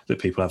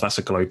people have. That's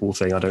a global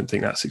thing. I don't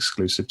think that's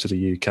exclusive to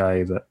the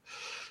UK, that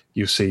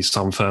you see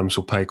some firms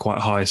will pay quite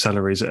high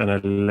salaries at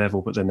a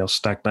level, but then they'll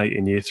stagnate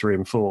in year 3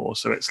 and 4.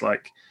 So it's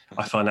like,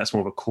 I find that's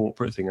more of a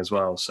corporate thing as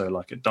well. So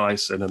like at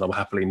Dyson, and I'll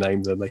happily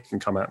name them, they can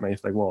come at me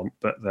if they want,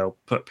 but they'll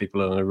put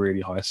people on a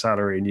really high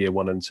salary in year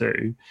 1 and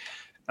 2.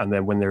 And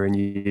then when they're in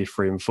year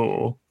 3 and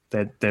 4,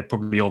 they're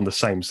probably on the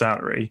same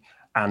salary.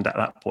 And at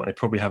that point, they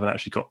probably haven't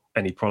actually got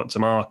any product to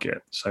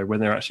market. So when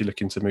they're actually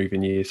looking to move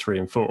in year 3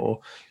 and 4,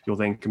 you're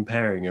then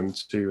comparing them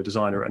to a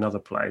designer at another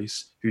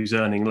place who's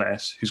earning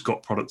less, who's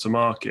got product to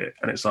market.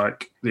 And it's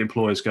like the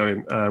employer's going,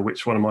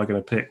 which one am I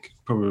going to pick?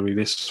 Probably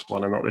this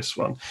one and not this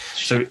one.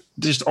 So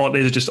these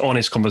are just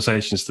honest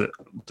conversations that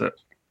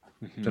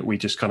we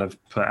just kind of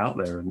put out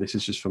there. And this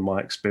is just from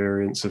my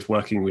experience of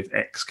working with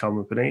X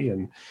company,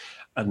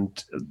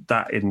 and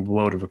that in the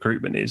world of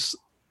recruitment is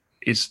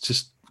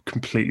just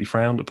completely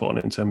frowned upon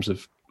in terms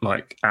of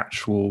like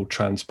actual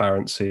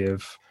transparency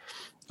of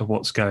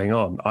what's going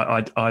on.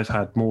 I've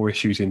had more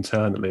issues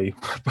internally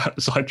about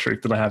Design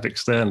Truth than I have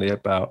externally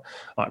about,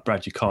 like,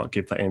 Brad, you can't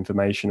give that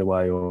information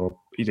away, or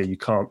you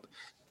can't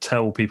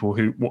tell people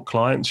what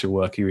clients you're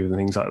working with and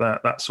things like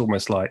that. That's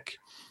almost like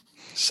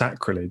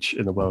sacrilege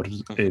in the world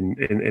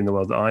in the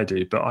world that I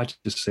do. But I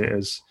just see it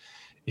as,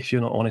 if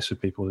you're not honest with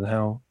people, then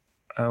how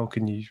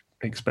can you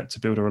expect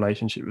to build a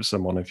relationship with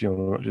someone if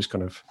you're not just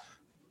kind of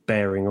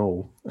bearing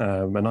all?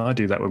 And I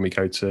do that when we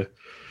go to,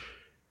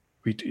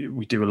 we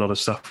do a lot of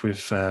stuff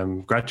with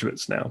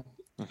graduates now.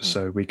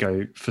 So we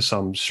go, for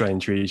some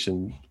strange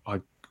reason,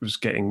 I was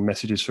getting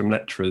messages from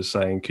lecturers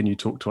saying, can you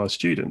talk to our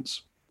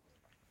students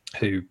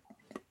who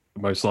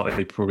most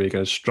likely probably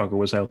going to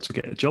struggle as hell to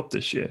get a job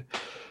this year?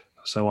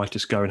 So I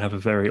just go and have a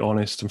very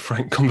honest and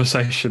frank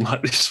conversation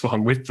like this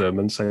one with them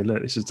and say,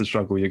 look, this is the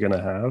struggle you're going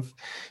to have.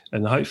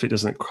 And hopefully it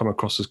doesn't come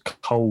across as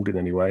cold in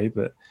any way,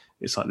 but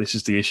it's like, this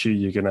is the issue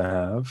you're going to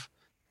have.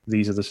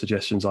 These are the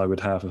suggestions I would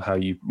have of how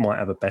you might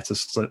have a better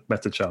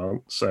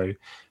chance. So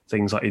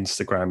things like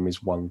Instagram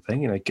is one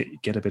thing,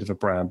 get a bit of a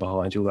brand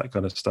behind you, all that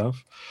kind of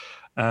stuff.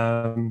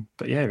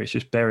 But yeah, it's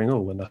just bearing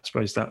all. And I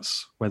suppose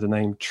that's where the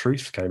name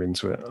Truth came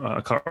into it.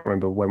 I can't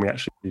remember when we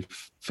actually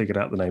figured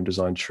out the name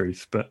Design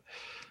Truth, but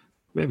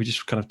yeah, we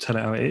just kind of tell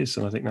it how it is.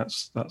 And I think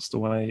that's the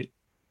way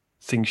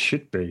things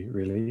should be,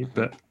 really.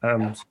 But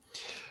yeah,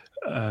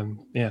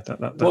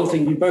 that one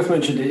thing you both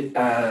mentioned it,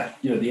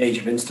 the age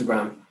of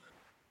Instagram,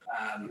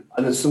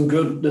 and there's some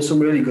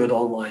really good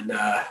online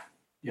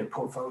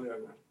portfolio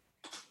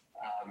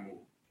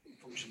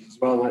functions as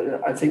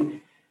well. I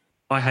think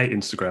I hate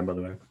Instagram, by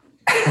the way.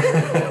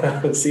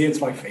 See, it's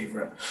my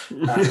favorite.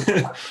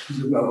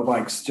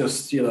 Motorbikes,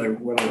 just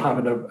when I'm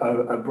having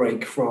a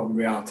break from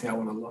reality, I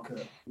want to look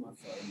at my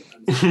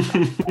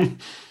phone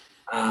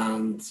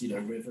and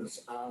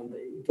rivers, and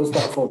it does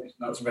that for me. So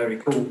that's very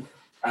cool.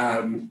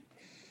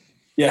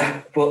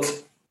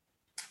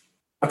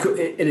 But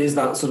it is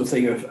that sort of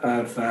thing of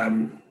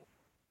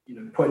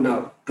putting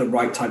out the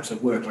right types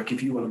of work. Like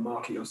if you want to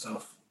market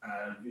yourself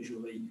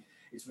visually,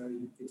 it's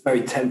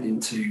very tempting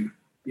to,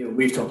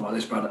 we've talked about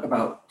this, Brad,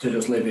 about to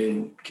just live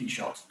in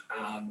Keyshot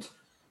and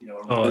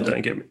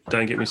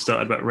don't get me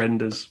started about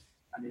renders.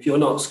 And if you're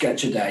not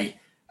Sketch a day,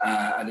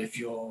 and if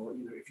you're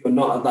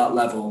not at that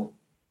level,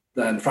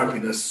 then frankly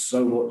there's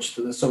so much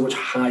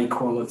high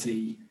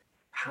quality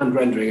hand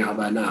rendering out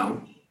there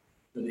now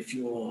that if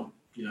you're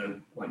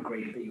like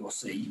grade B or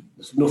C,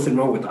 there's nothing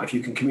wrong with that. If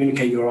you can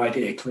communicate your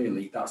idea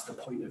clearly, that's the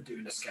point of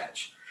doing a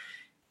sketch.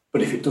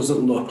 But if it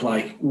doesn't look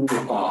like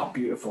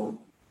beautiful,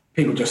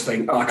 people just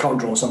think, I can't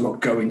draw, so I'm not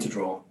going to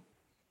draw.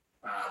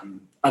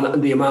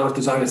 And the amount of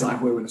designers that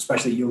I've worked with,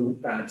 especially young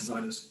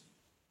designers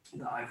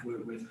that I've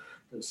worked with,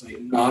 that say,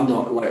 no, I'm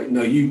not, like,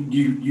 no,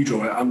 you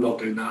draw it, I'm not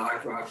doing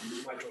that. My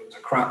drawings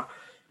are crap.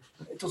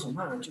 It doesn't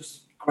matter.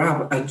 Just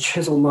grab a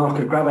chisel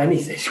marker, grab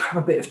anything, grab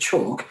a bit of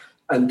chalk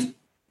and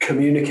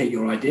communicate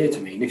your idea to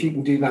me. And if you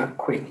can do that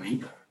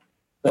quickly,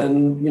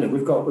 then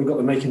we've got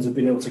the makings of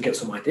being able to get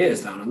some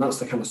ideas down. And that's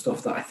the kind of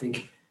stuff that I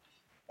think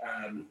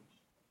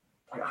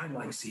I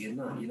like seeing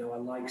that. I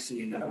like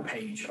seeing a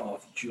page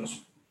of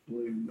just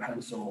blue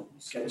pencil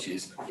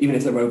sketches, even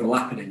if they're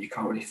overlapping and you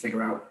can't really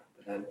figure out.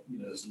 But then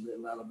there's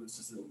little elements,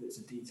 there's little bits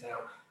of detail.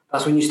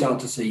 That's when you start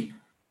to see,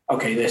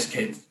 okay, this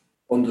kid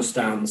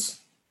understands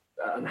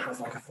and has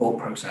like a thought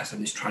process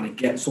and is trying to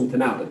get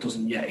something out that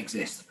doesn't yet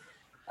exist.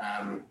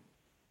 And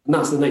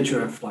that's the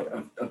nature of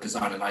of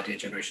design and idea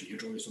generation. You're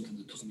drawing something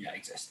that doesn't yet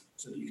exist,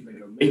 so that you can then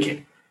go make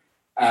it.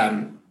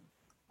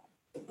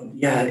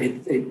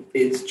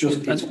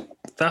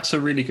 That's a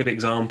really good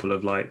example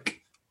of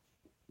like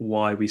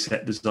why we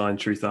set Design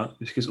Truth up,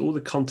 because all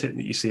the content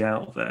that you see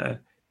out there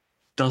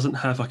doesn't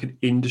have like an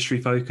industry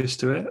focus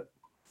to it.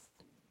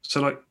 So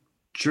like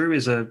Drew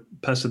is a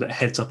person that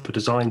heads up a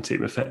design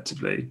team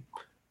effectively,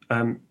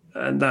 and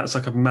that's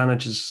like a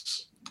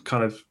manager's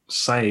kind of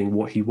saying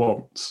what he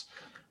wants.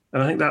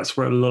 And I think that's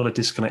where a lot of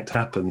disconnect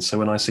happens. So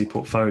when I see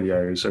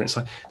portfolios, and it's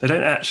like they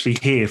don't actually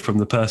hear from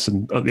the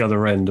person at the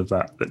other end of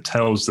that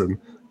tells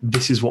them,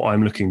 this is what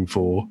I'm looking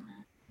for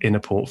in a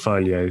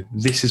portfolio.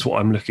 This is what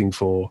I'm looking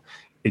for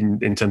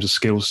in terms of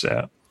skill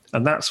set.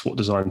 And that's what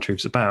Design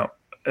Truth's about.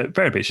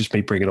 Very bit, it's just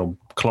me bringing on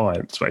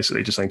clients,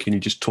 basically, just saying, can you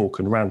just talk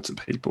and rant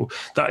at people?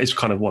 That is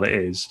kind of what it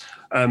is.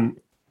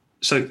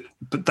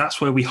 But that's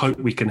where we hope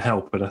we can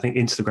help. And I think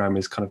Instagram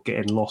is kind of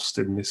getting lost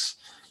in this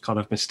kind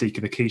of mystique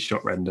of the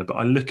keyshot render. But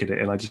I look at it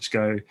and I just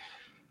go,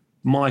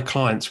 my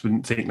clients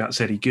wouldn't think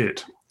that's any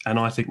good. And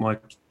I think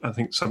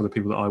some of the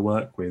people that I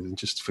work with, and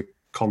just for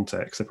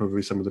context, they're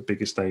probably some of the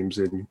biggest names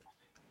in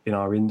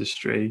our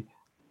industry,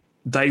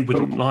 they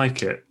wouldn't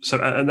like it. So,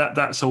 and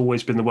that's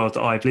always been the world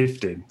that I've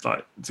lived in,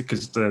 like,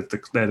 because they're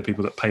the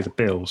people that pay the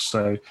bills.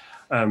 So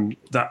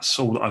that's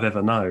all that I've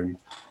ever known.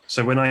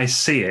 So when I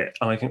see it,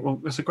 I think,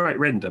 well, it's a great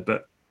render,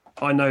 but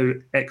I know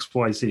X,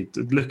 Y, Z.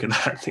 Look at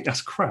that, I think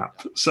that's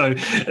crap. So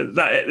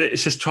that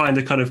it's just trying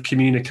to kind of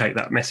communicate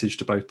that message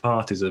to both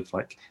parties of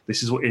like,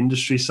 this is what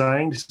industry's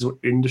saying, this is what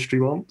industry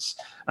wants,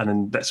 and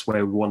then that's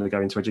where we want to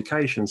go into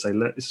education and say,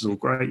 look, this is all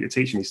great, you're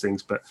teaching these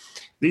things, but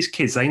these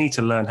kids, they need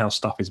to learn how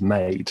stuff is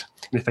made.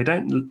 And if they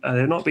don't,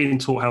 they're not being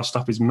taught how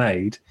stuff is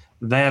made,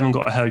 they haven't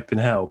got a hope in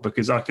hell.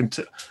 Because I can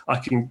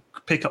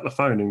pick up the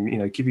phone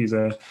and give you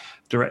the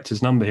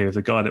director's number here of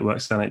the guy that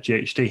works down at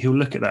GHD. He'll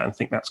look at that and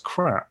think that's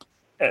crap.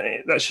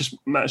 That's just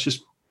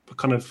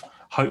kind of,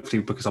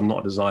 hopefully, because I'm not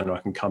a designer, I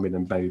can come in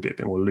and maybe be a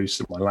bit more loose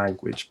in my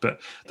language.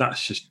 But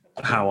that's just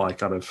how I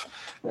kind of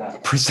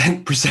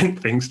present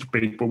things to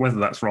people. Whether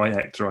that's right,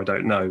 Hector, I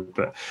don't know.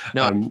 But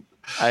no,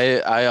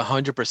 I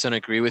 100%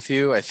 agree with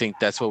you. I think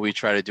that's what we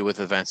try to do with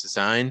Advanced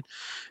Design,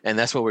 and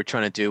that's what we're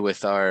trying to do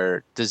with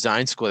our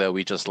design school that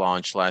we just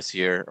launched last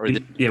year.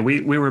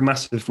 We're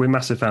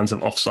massive fans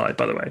of Offside,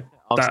 by the way.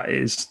 That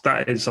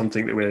is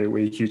something that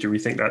we hugely. We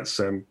think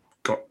that's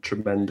got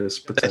tremendous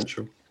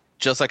potential.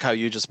 Just like how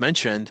you just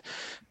mentioned,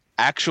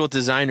 actual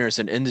designers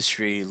in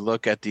industry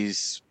look at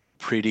these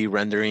pretty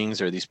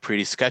renderings or these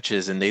pretty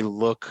sketches and they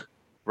look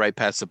right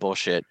past the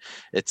bullshit.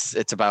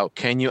 It's about,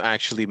 can you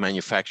actually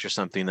manufacture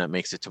something that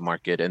makes it to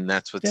market? And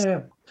that's what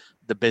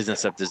the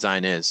business of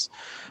design is.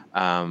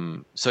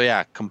 So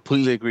yeah,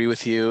 completely agree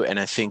with you. And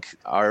I think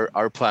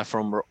our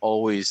platform, we're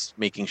always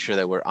making sure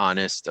that we're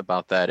honest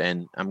about that.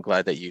 And I'm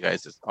glad that you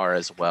guys are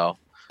as well.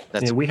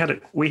 We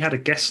had a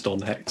guest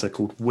on, Hector,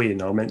 called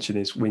Win. I'll mention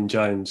is Win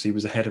Jones. He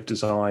was a head of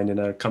design in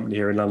a company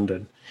here in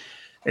London,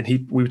 and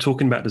we were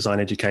talking about design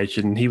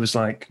education. And he was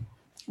like,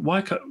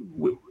 "Why can't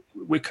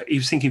he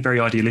was thinking very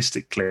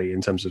idealistically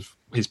in terms of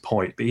his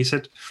point, but he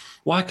said,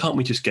 why can't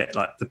we just get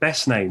like the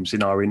best names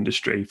in our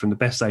industry from the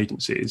best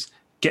agencies,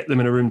 get them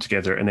in a room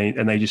together,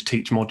 and they just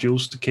teach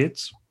modules to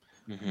kids?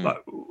 Mm-hmm.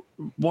 Like,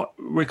 what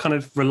we're kind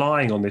of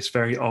relying on this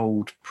very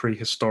old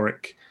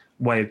prehistoric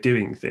way of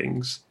doing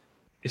things."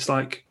 It's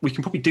like we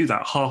can probably do that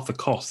at half the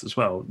cost as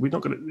well. We're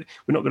not going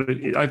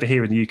to over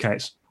here in the UK.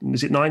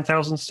 Is it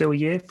 9,000 still a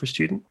year for a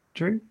student,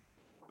 Drew?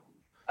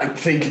 I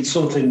think it's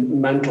something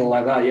mental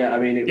like that. Yeah, I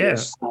mean,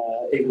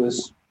 it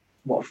was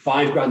what,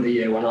 $5,000 a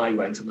year when I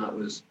went, and that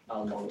was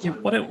a long time.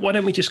 Yeah, why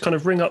don't we just kind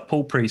of ring up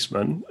Paul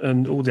Priestman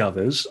and all the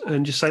others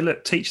and just say,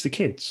 look, teach the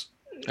kids.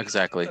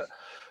 Exactly.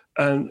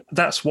 And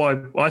that's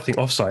why I think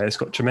Offsite has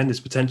got tremendous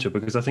potential,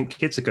 because I think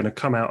kids are going to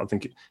come out and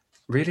think,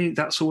 really,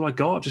 that's all I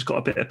got? I've just got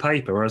a bit of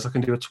paper, whereas I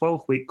can do a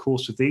 12-week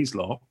course with these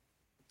lot,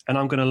 and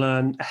I'm going to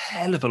learn a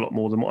hell of a lot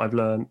more than what I've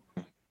learned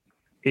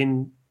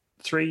in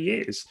 3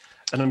 years.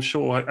 And I'm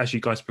sure as you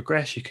guys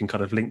progress, you can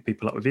kind of link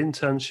people up with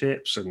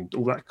internships and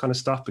all that kind of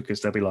stuff, because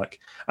they'll be like,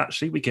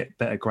 actually, we get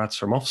better grads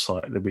from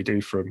Offsite than we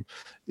do from,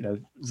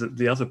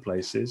 the other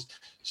places.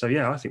 So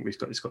yeah, I think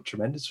it's got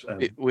tremendous.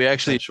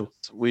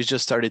 We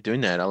just started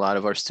doing that. A lot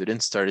of our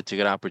students started to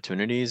get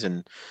opportunities,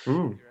 and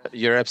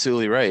you're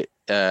absolutely right.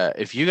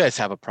 If you guys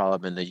have a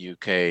problem in the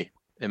UK,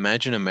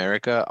 imagine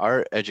America.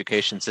 Our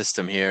education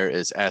system here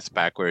is ass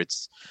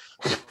backwards,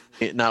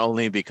 not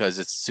only because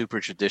it's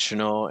super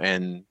traditional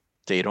and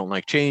they don't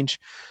like change,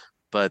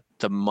 but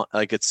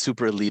it's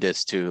super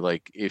elitist too.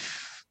 Like,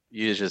 if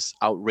you're just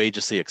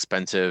outrageously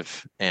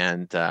expensive,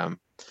 and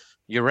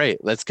you're right.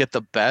 Let's get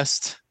the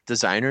best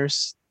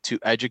designers to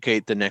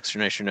educate the next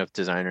generation of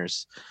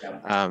designers.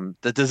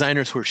 The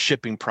designers who are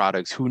shipping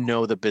products, who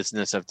know the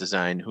business of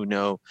design, who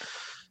know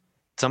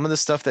some of the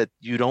stuff that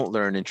you don't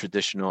learn in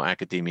traditional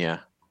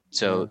academia.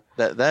 So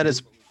that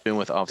is doing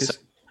with Offsite.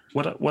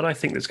 what I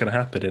think that's going to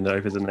happen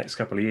over the next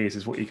couple of years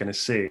is what you're going to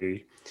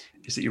see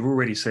is that you're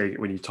already seeing it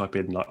when you type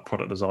in like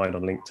product design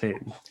on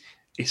LinkedIn.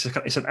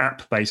 It's an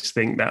app-based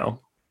thing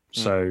now.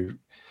 So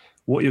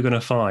what you're going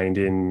to find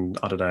in,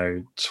 I don't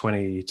know,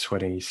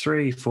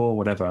 2023, 4,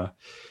 whatever,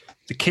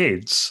 the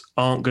kids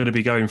aren't going to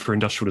be going for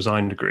industrial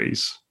design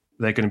degrees.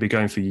 They're going to be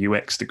going for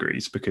UX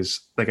degrees because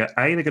they're going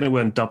to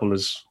earn double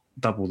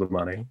the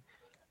money,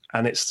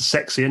 and it's the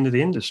sexy end of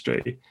the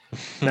industry.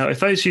 Now, if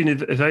those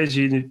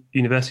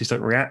universities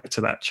don't react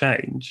to that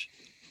change,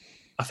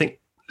 I think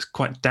it's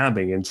quite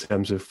damning in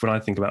terms of when I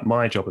think about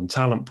my job and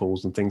talent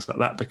pools and things like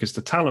that, because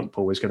the talent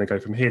pool is going to go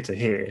from here to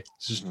here.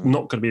 There's just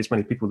not going to be as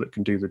many people that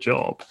can do the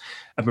job.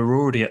 And we're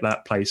already at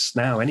that place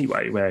now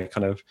anyway, where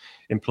kind of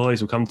employees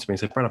will come to me and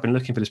say, Brad, I've been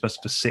looking for this person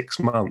for 6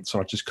 months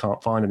and I just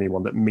can't find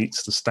anyone that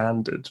meets the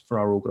standard for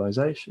our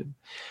organization.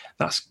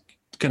 That's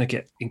going to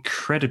get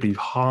incredibly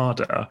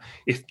harder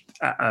if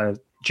at a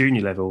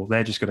junior level,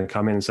 they're just going to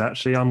come in and say,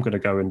 actually, I'm going to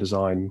go and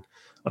design,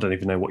 I don't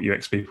even know what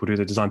UX people do.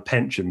 They design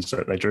pensions,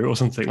 don't they, Drew, or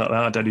something like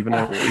that? I don't even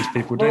know what these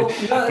people do.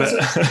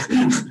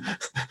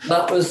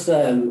 That was,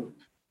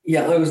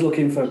 I was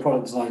looking for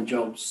product design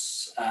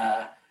jobs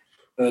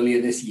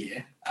earlier this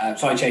year.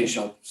 So I changed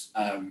jobs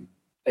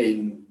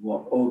in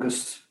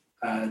August,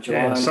 July.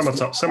 Yeah,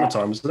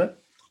 summertime, isn't it?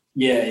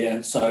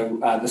 Yeah. So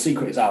the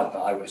secret is out that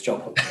I was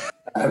job hunting.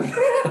 I'm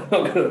not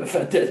going to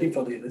offend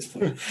anybody at this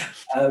point.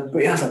 But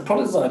yeah, as a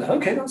product designer,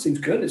 okay, that seems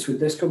good. It's with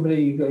this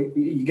company.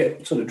 You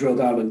get sort of drilled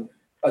down and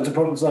as a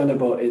product designer,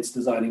 but it's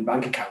designing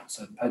bank accounts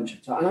and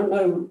pensions. I don't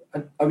know.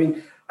 I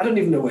mean, I don't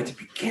even know where to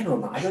begin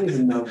on that. I don't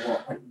even know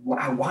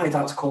why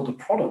that's called a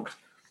product.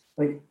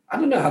 Like, I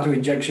don't know how to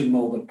injection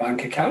mold a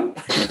bank account.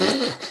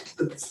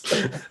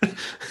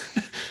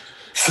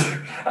 So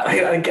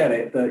I get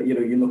it that, you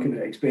know, you're looking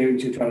at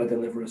experience, you're trying to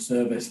deliver a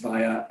service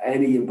via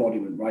any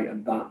embodiment, right?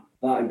 And that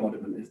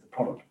embodiment is the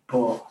product.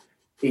 But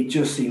it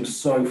just seems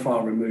so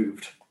far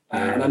removed.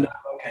 And I know,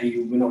 okay,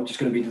 we're not just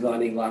going to be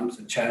designing lamps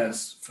and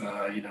chairs for,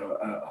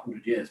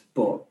 100 years,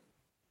 but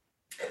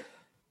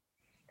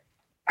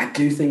I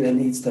do think there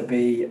needs to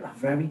be a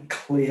very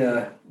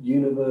clear,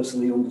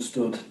 universally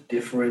understood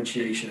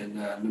differentiation in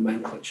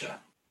nomenclature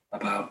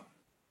about.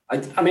 I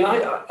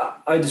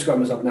describe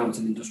myself now as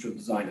an industrial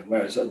designer,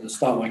 whereas at the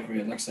start of my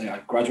career, let's say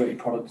I graduated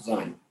product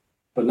design,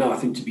 but now I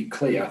think, to be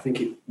clear, I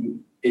think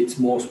it's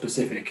more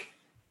specific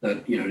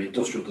than, an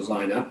industrial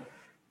designer.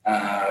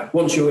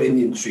 Once you're in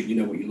the industry, you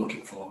know what you're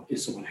looking for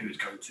is someone who is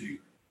going to,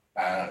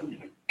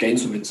 gain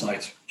some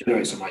insight,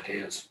 generate some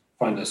ideas,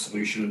 find a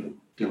solution,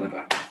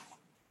 deliver.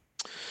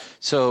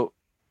 So,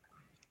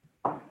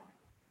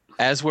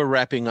 as we're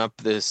wrapping up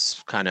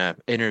this kind of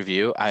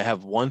interview, I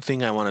have one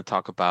thing I want to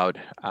talk about,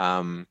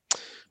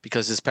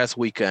 because this past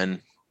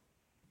weekend,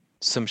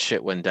 some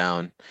shit went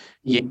down.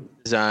 Yankee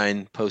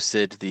Design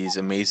posted these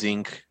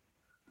amazing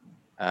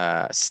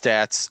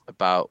stats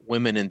about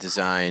women in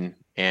design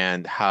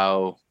and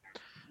how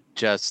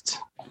just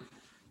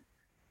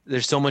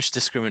there's so much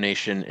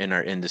discrimination in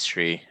our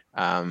industry.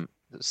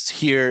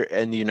 Here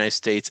in the United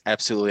States,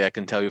 absolutely, I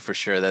can tell you for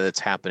sure that it's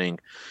happening.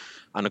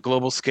 On a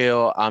global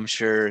scale, I'm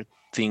sure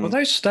things... Well,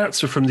 those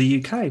stats are from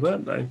the UK,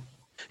 weren't they?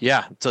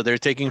 Yeah, so they're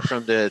taking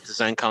from the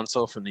Design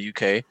Council from the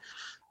UK.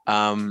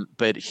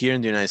 But here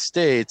in the United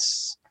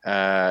States,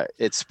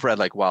 it's spread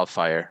like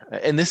wildfire.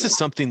 And this is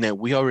something that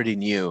we already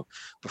knew.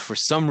 But for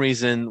some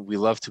reason, we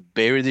love to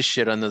bury this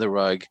shit under the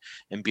rug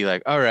and be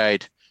like, all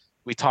right,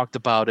 we talked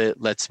about it,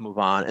 let's move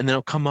on. And then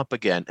it'll come up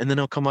again. And then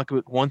it'll come up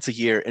once a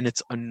year. And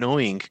it's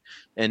annoying.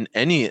 And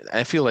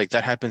I feel like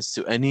that happens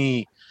to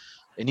any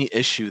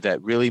issue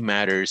that really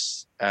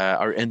matters.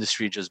 Our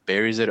industry just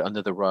buries it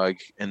under the rug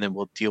and then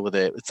we'll deal with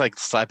it. It's like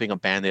slapping a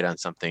Band-Aid on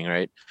something,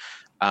 right?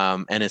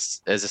 And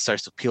as it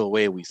starts to peel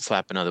away, we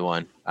slap another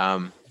one.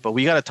 But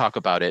we got to talk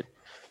about it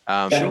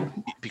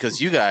because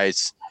you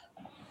guys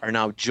are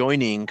now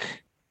joining,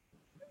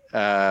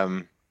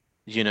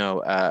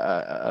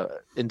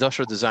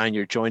 industrial design.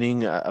 You're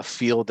joining a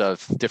field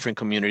of different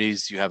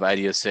communities. You have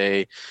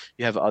IDSA,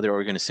 you have other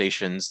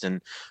organizations,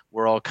 and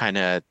we're all kind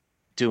of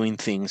doing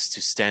things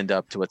to stand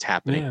up to what's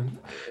happening. Yeah.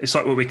 It's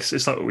like what we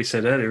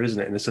said earlier,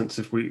 isn't it? In the sense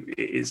of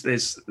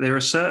there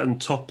are certain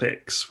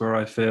topics where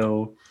I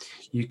feel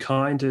you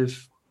can't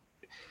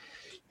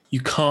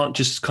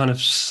just kind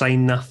of say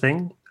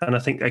nothing. And I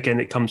think,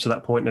 again, it comes to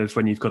that point of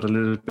when you've got a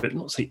little bit,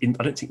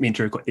 I don't think me and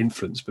Drew have got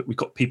influence, but we've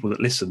got people that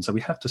listen. So we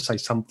have to say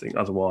something.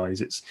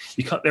 Otherwise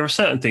there are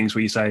certain things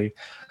where you say,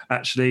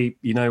 actually,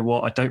 you know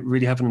what? I don't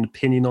really have an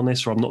opinion on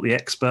this, or I'm not the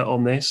expert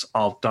on this.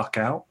 I'll duck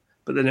out.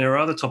 But then there are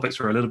other topics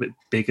that are a little bit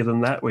bigger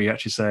than that, where you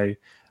actually say,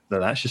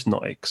 no, that's just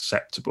not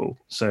acceptable.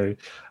 So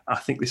I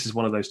think this is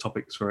one of those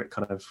topics where it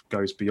kind of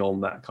goes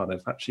beyond that kind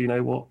of, actually, you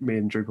know what, me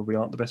and Drew probably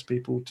aren't the best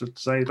people to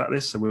say about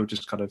this, so we'll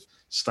just kind of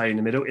stay in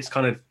the middle. It's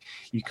kind of,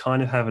 you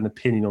kind of have an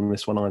opinion on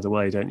this one either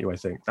way, don't you, I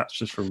think? That's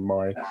just from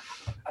my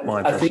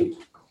impression.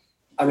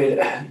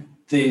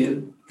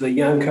 The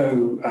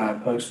Yanko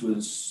post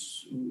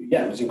was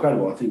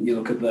incredible. I think you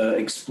look at the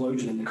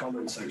explosion in the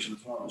comments section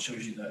as well. It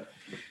shows you that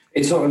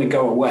it's not going to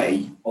go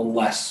away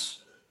unless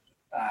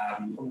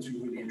once we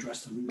really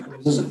address the root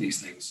causes of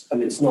these things.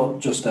 And it's not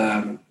just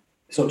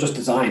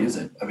design, is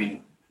it? I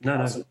mean,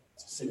 No. It's a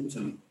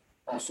symptom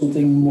of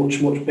something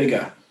much, much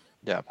bigger.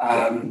 Yeah.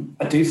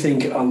 I do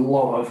think a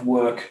lot of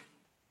work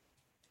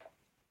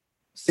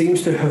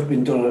seems to have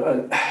been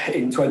done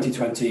in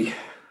 2020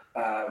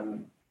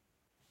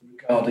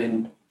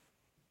 regarding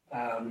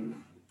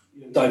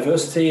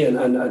diversity and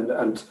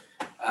a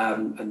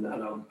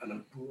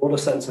broader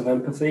sense of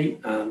empathy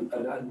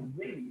and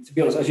really, to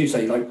be honest, as you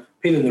say, like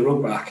peeling the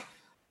rug back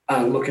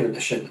and looking at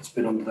the shit that's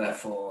been under there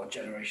for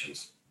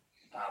generations.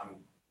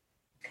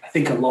 I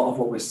think a lot of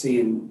what we're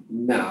seeing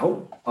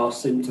now are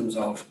symptoms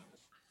of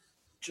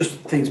just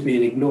things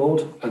being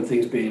ignored and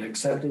things being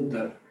accepted.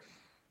 That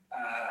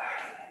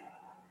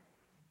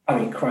I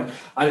mean, Christ,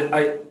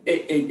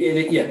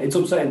 it's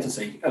upsetting to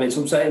see, and it's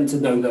upsetting to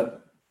know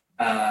that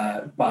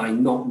by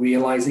not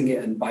realizing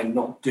it and by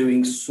not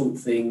doing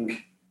something,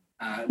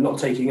 not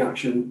taking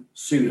action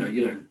sooner,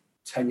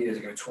 10 years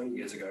ago, 20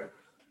 years ago,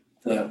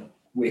 that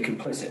we're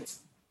complicit.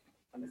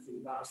 And I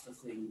think that's the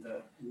thing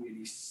that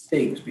really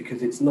stings,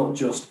 because it's not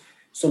just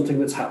something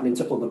that's happening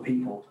to other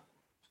people.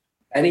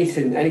 Any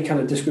kind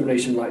of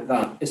discrimination like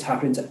that is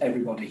happening to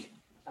everybody.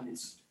 And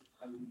it's,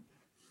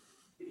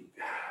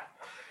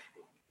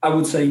 I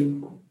would say,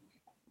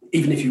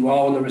 even if you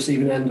are on the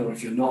receiving end or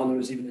if you're not on the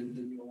receiving end,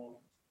 then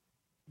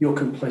you're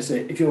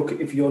complicit.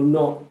 If you're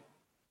not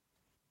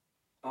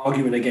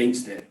arguing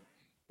against it,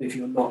 if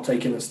you're not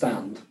taking a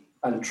stand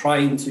and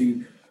trying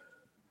to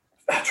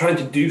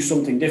do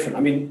something different.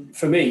 I mean,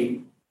 for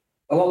me,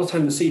 a lot of the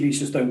time the CVs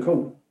just don't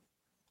come.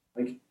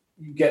 Like,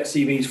 you get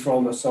CVs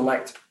from a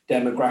select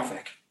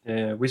demographic.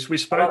 Yeah, we have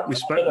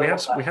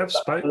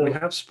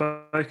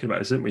spoken about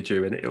this, didn't we,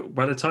 Drew? And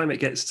by the time it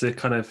gets to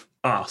kind of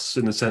us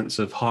in the sense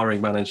of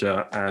hiring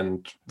manager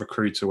and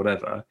recruiter,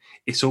 whatever,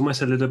 it's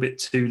almost a little bit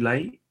too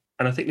late.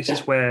 And I think this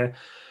is where,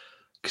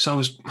 because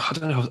I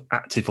don't know if I was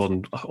active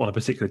on a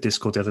particular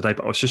Discord the other day,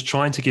 but I was just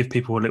trying to give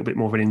people a little bit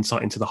more of an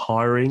insight into the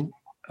hiring,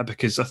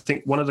 because I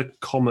think one of the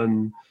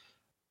common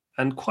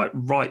and quite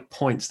right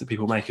points that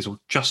people make is, well,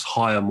 just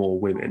hire more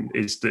women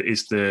is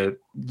the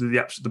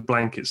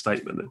blanket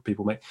statement that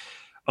people make.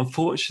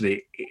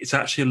 Unfortunately, it's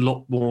actually a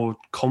lot more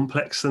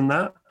complex than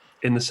that,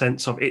 in the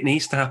sense of it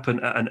needs to happen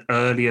at an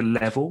earlier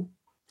level.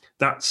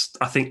 That's,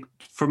 I think,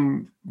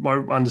 from my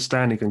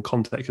understanding and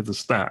context of the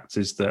stats,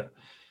 is that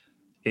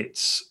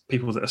it's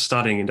people that are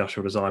studying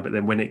industrial design, but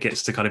then when it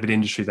gets to kind of an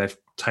industry, they've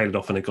tailored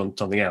off and they've gone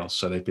something else.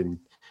 So they're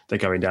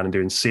going down and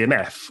doing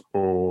CMF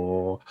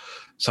or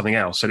something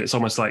else. And it's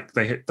almost like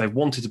they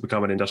wanted to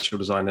become an industrial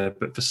designer,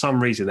 but for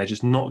some reason, they're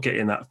just not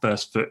getting that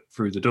first foot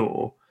through the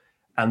door.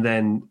 And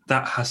then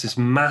that has this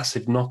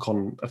massive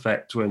knock-on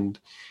effect when,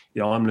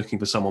 I'm looking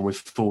for someone with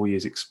 4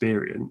 years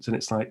experience. And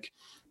it's like,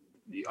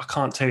 I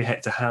can't tell you,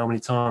 Hector, how many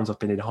times I've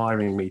been in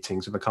hiring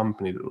meetings with a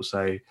company that will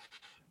say,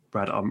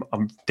 Brad,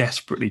 I'm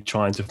desperately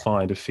trying to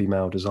find a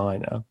female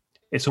designer.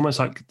 It's almost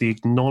like the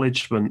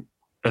acknowledgement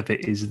of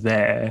it is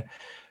there,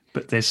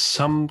 but there's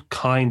some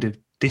kind of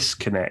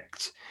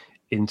disconnect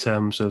in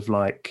terms of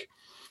like,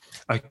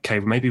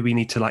 okay, maybe we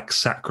need to like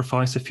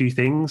sacrifice a few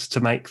things to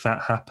make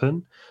that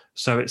happen.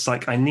 So it's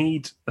like, I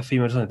need a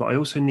female designer, but I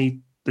also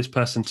need this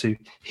person to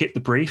hit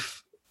the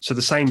brief. So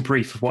the same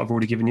brief of what I've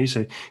already given you.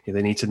 So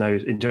they need to know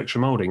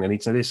injection molding, they need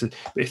to know this. But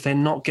if they're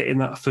not getting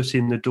that foot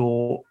in the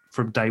door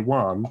from day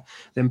one,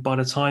 then by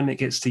the time it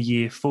gets to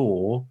year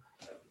 4,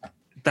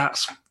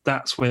 that's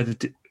where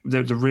the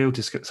real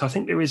disconnect. So I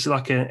think there is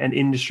like an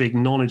industry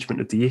acknowledgement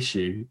of the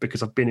issue,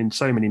 because I've been in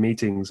so many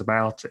meetings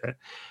about it,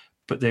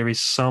 but there is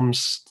some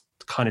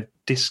kind of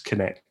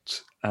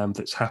disconnect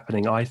that's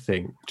happening, I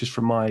think, just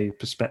from my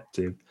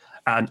perspective,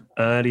 at an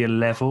earlier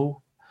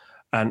level.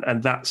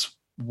 And that's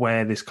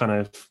where this kind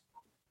of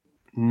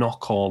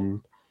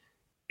knock-on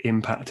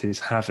impact is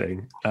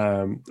having.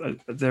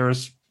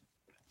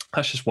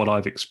 That's just what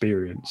I've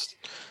experienced.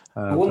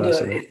 I wonder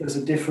personally. if there's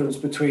a difference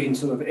between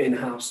sort of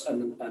in-house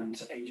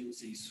and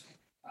agencies.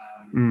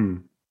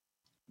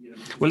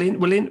 Well,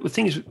 the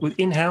thing is, with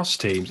in-house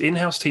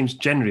teams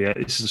generally,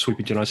 this is a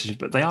sweeping generalisation,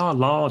 but they are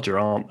larger,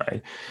 aren't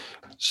they?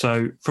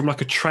 So from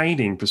like a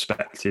training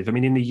perspective, I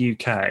mean, in the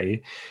UK,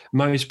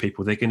 most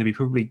people, they're going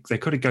to be they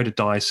could go to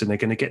Dyson, they're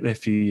going to get their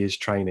few years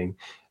training.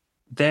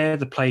 They're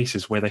the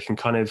places where they can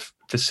kind of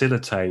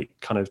facilitate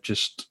kind of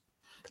just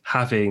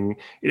having,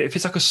 if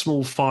it's like a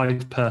small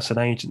 5-person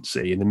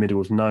agency in the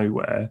middle of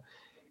nowhere,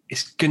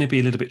 it's going to be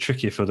a little bit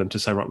trickier for them to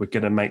say, right, we're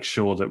going to make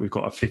sure that we've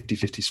got a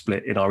 50-50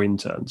 split in our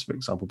interns, for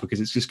example,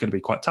 because it's just going to be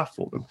quite tough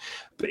for them.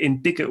 But in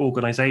bigger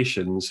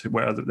organizations,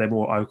 where they're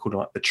more, I would call them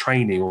like the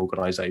training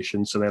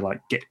organizations, so they're like,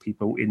 get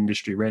people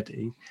industry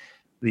ready,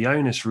 the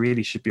onus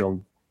really should be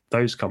on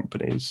those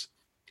companies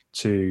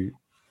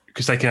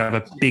because they can have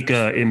a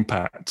bigger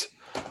impact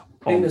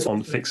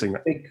on fixing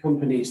that. Big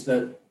companies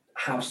that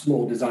have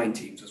small design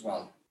teams as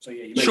well. So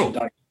yeah, you mentioned Sure.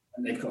 Dyson.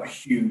 and they've got a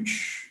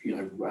huge,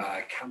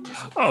 campus.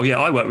 Oh yeah,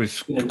 I work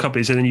with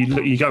companies, and then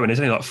you go and there's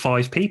only like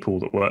 5 people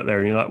that work there,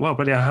 and you're like, well,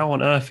 but how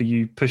on earth are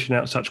you pushing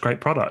out such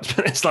great products?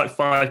 But it's like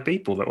 5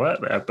 people that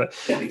work there. But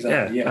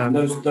exactly. Yeah. And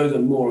those are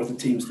more of the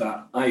teams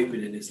that I've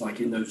been in. It's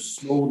like in those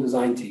small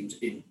design teams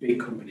in big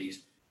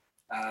companies.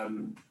 I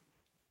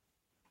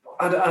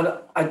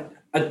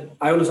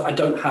honestly, I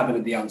don't have any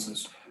of the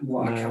answers.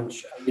 What I can,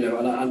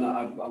 and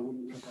I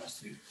wouldn't profess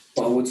to.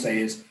 What I would say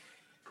is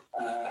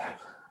that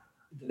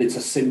it's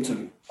a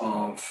symptom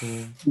of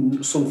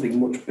something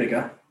much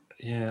bigger.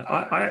 Yeah,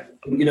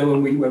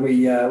 when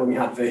we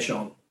had Vish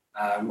on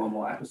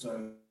what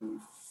episode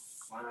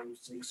 5,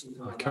 6,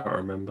 something like that. I can't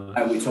remember.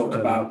 And we talked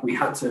about we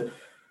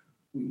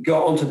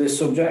got onto this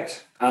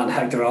subject, and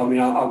Hector,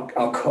 I'll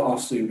cut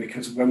off soon,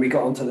 because when we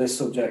got onto this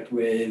subject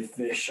with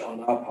Vish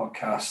on our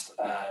podcast,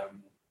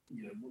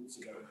 months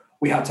ago,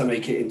 we had to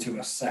make it into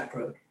a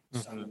separate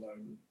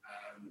standalone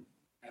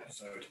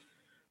episode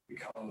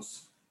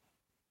because,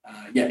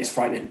 it's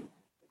frightening.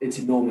 It's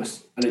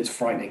enormous, and it's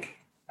frightening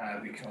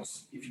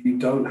because if you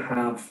don't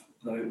have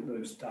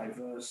those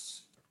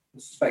diverse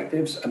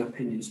perspectives and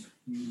opinions,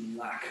 you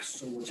lack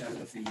so much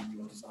empathy in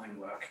your design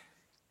work.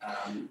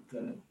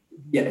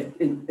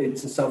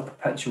 It's a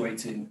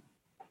self-perpetuating.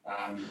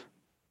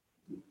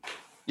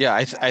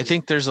 I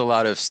think there's a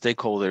lot of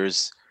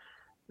stakeholders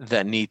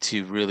that need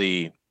to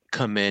really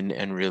come in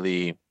and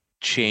really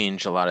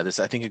change a lot of this.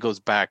 I think it goes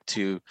back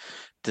to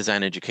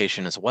design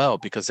education as well,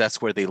 because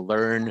that's where they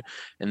learn,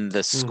 and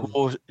the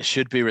school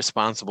should be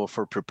responsible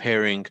for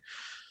preparing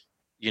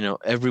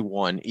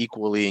everyone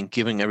equally and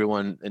giving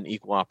everyone an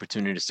equal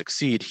opportunity to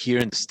succeed. Here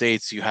in the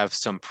States, you have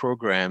some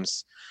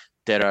programs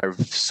that are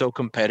so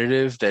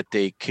competitive that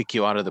they kick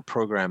you out of the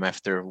program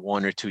after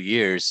 1 or 2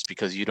 years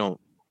because you're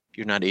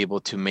not able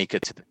to make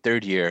it to the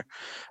 3rd year,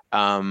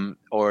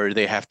 or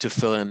they have to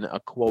fill in a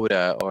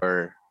quota,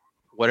 or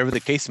whatever the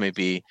case may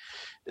be.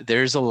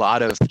 There's a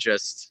lot of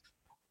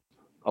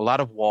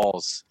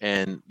walls,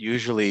 and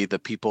usually the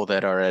people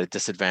that are at a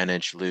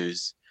disadvantage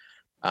lose.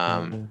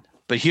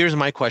 But here's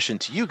my question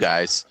to you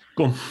guys.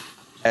 Go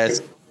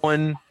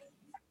on.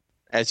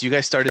 As you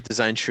guys started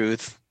Design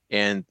Truth,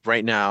 and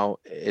right now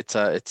it's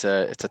a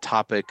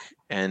topic,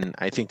 and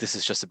I think this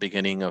is just the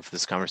beginning of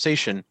this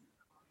conversation.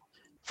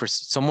 For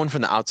someone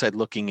from the outside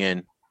looking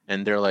in,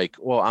 and they're like,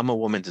 well, I'm a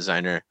woman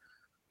designer.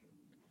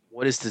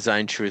 What is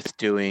Design Truth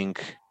doing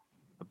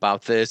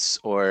about this?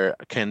 Or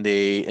can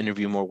they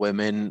interview more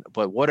women?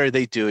 But what are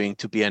they doing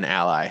to be an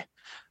ally?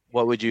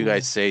 What would you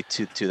guys say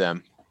to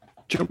them?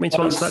 Do you want me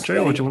to answer that,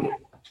 Drew? Or do you want...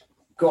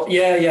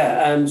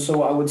 So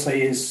what I would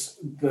say is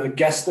the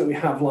guests that we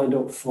have lined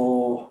up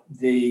for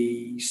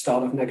the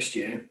start of next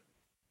year,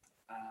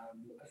 I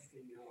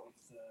think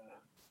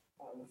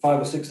out of the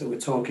 5 or 6 that we're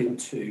talking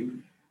to,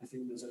 I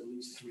think there's at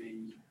least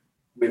 3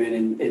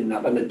 women in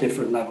that, and at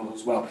different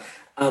levels as well.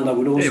 And I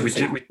would also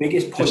say the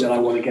biggest point that I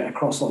want to get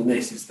across on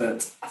this is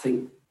that I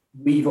think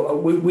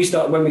when we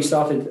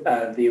started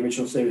the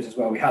original series as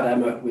well, we had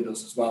Emma with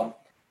us as well,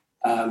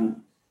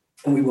 and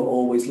we were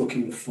always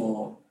looking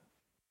for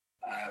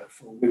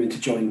women to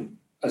join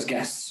as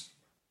guests.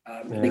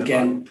 And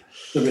again,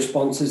 the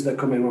responses that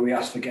come in when we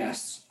ask for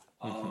guests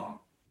are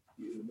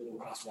middle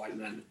class white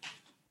men.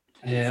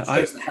 Yeah, it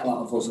frustrates the hell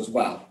out of us as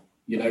well.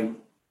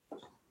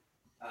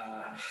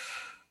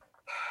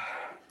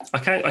 I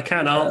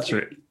can't answer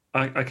it.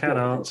 I can't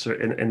answer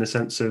it in the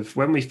sense of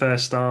when we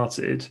first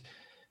started,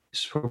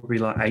 it's probably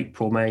like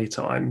April, May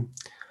time.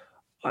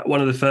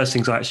 One of the first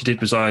things I actually did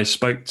was I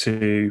spoke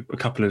to a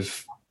couple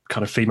of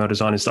kind of female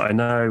designers that I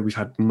know. We've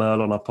had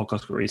Merle on our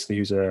podcast recently,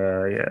 who's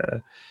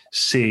a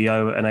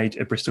CEO at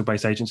a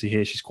Bristol-based agency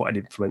here. She's quite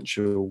an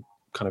influential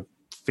kind of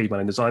female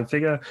in design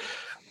figure.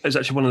 It was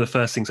actually one of the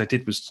first things I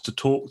did was to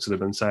talk to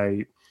them and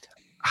say,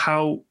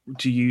 how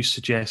do you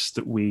suggest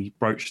that we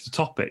broach the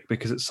topic?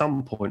 Because at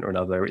some point or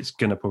another, it's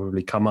going to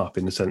probably come up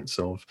in the sense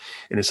of,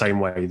 in the same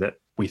way that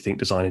we think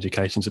design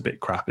education's a bit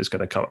crap, it's going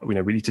to come up. We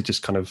need to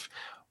just kind of,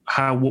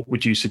 what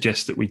would you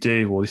suggest that we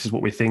do? Or this is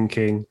what we're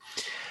thinking.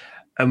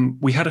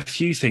 We had a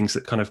few things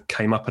that kind of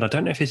came up, and I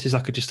don't know if this is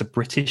like just a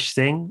British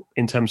thing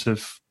in terms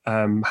of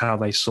how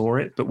they saw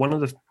it. But one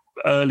of the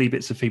early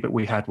bits of feedback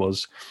we had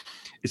is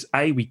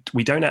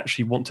we don't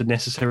actually want to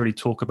necessarily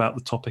talk about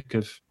the topic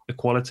of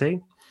equality.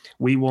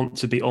 We want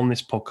to be on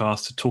this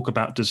podcast to talk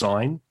about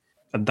design,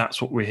 and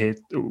that's what we're here.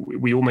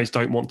 We almost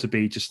don't want to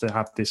be just to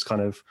have this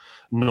kind of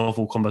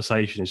novel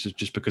conversation. It's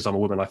just because I'm a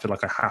woman, I feel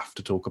like I have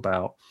to talk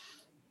about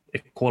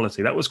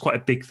equality. That was quite a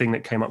big thing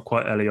that came up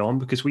quite early on,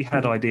 because we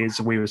had ideas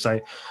and we would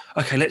say,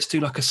 okay, let's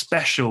do like a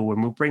special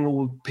and we'll bring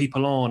all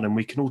people on and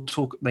they can all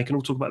talk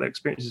about their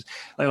experiences.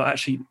 They were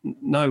actually,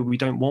 no, we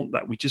don't want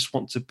that. We just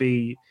want to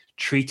be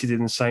treated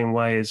in the same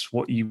way as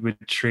what you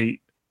would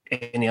treat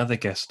any other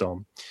guest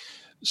on.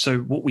 So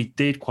what we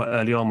did quite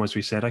early on was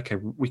we said, okay,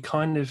 we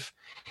kind of,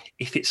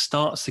 if it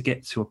starts to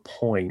get to a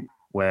point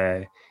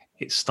where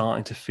it's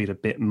starting to feel a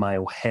bit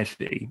male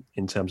heavy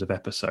in terms of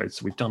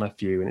episodes, we've done a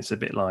few, and it's a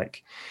bit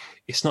like,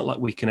 it's not like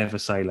we can ever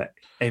say like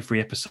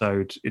every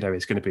episode,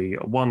 it's going to be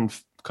one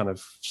kind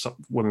of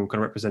women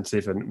kind of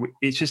representative, and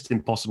it's just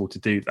impossible to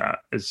do that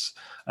as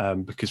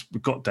because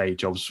we've got day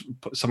jobs,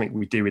 something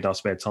we do in our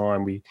spare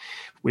time.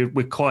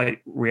 We're quite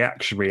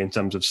reactionary in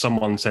terms of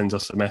someone sends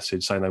us a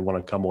message saying they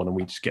want to come on, and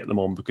we just get them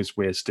on because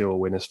we're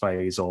still in this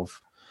phase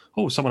of,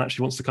 oh, someone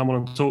actually wants to come on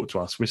and talk to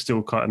us. We're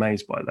still quite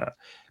amazed by that.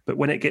 But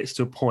when it gets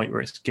to a point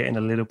where it's getting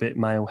a little bit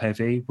male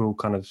heavy, we'll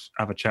kind of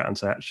have a chat and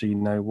say, actually, you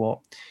know what?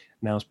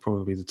 Now's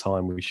probably the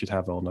time we should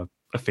have on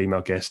a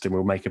female guest, and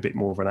we'll make a bit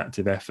more of an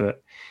active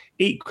effort.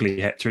 Equally,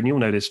 Hector, and you'll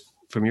know this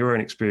from your own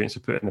experience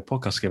of putting a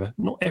podcast together,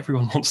 not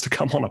everyone wants to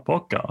come on a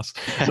podcast.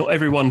 Not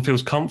everyone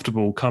feels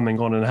comfortable coming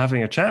on and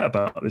having a chat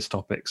about this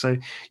topic. So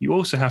you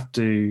also have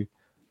to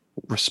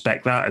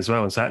respect that as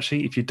well, and say,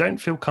 actually, if you don't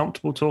feel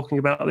comfortable talking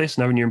about this,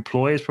 knowing your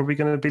employer is probably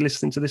going to be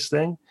listening to this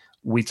thing,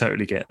 we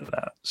totally get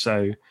that.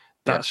 So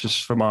that's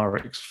just from our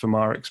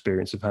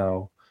experience of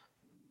how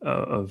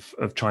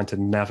of trying to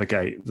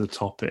navigate the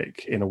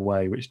topic in a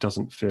way which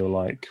doesn't feel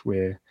like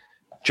we're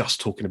just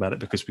talking about it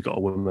because we got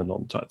a woman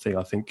on type thing.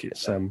 I think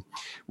it's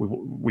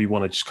we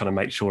want to just kind of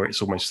make sure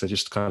it's almost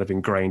just kind of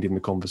ingrained in the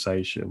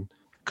conversation.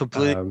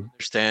 Completely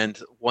understand.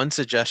 One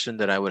suggestion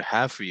that I would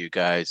have for you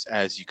guys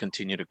as you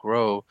continue to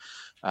grow,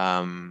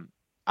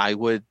 I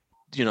would,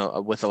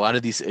 with a lot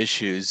of these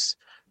issues,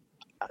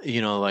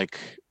 like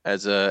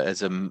as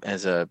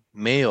a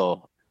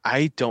male,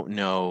 I don't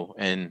know,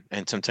 and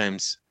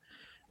sometimes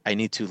I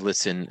need to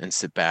listen and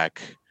sit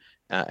back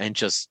and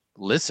just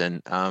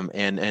listen.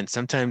 And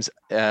sometimes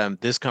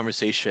this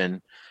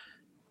conversation,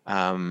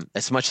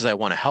 as much as I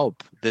want to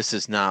help, this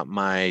is not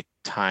my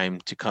time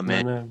to come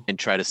in and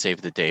try to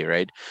save the day,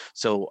 right?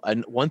 So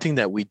one thing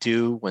that we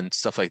do when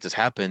stuff like this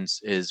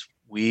happens is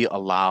we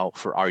allow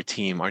for our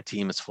team. Our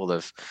team is full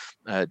of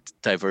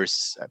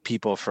diverse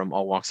people from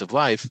all walks of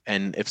life.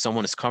 And if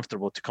someone is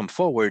comfortable to come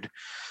forward,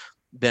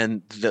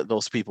 then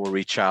those people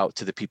reach out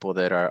to the people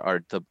that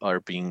are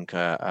being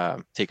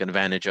taken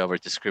advantage of or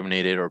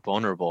discriminated or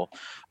vulnerable.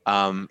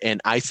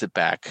 And I sit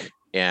back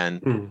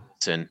and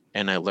listen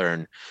and I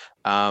learn.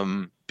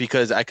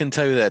 Because I can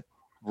tell you that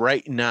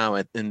right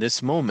now in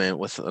this moment,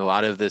 with a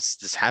lot of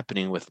this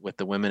happening with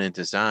the women in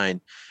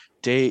design,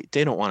 they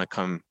don't want to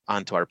come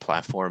onto our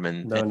platform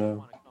and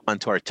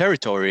onto our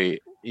territory.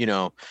 We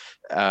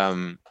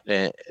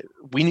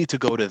need to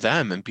go to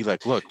them and be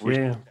like, look, we're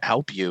here to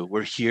help you.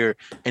 We're here,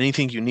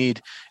 anything you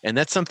need. And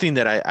that's something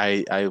that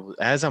I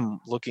as I'm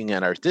looking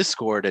at our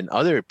Discord and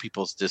other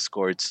people's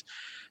Discords,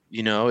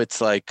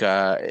 it's like,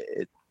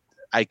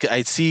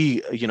 I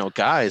see,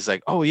 guys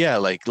like, oh yeah,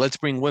 like let's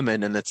bring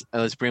women and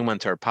let's bring them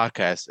onto our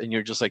podcast. And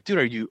you're just like, dude,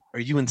 are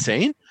you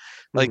insane?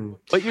 Like,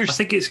 but I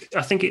think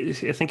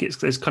it's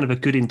there's kind of a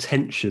good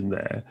intention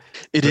there.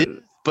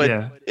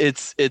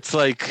 It's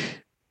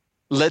like,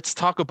 let's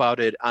talk about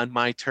it on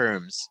my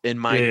terms, in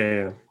my,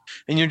 and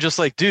you're just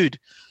like, dude,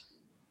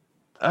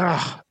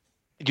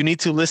 you need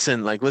to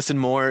listen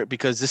more,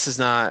 because this is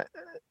not,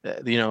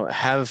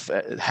 have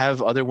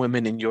other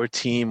women in your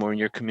team or in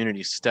your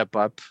community step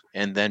up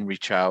and then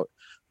reach out.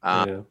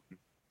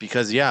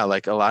 Because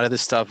like a lot of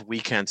this stuff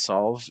we can't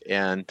solve,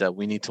 and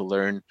we need to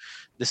learn.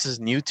 This is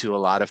new to a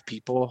lot of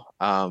people,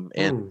 and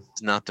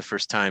it's not the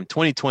first time.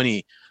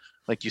 2020,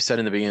 like you said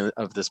in the beginning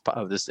of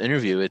this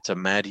interview, it's a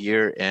mad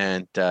year,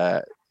 and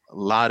a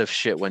lot of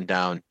shit went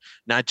down,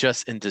 not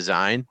just in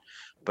design,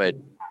 but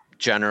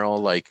general,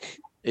 like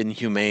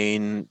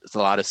inhumane. A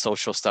lot of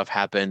social stuff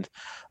happened,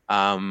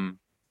 and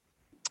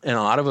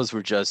a lot of us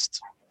were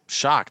just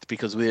shocked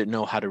because we didn't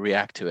know how to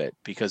react to it,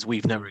 because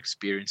we've never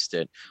experienced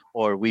it,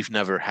 or we've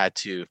never had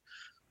to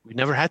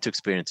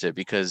experience it,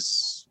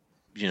 because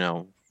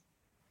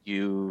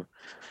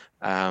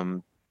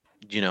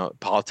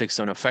politics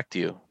don't affect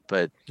you.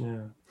 But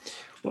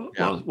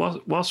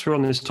whilst we're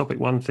on this topic,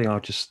 one thing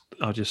I'll just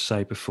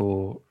say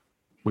before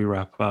we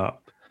wrap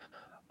up,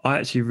 I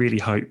actually really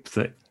hope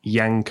that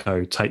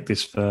Yanko take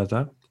this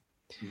further,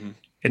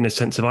 in the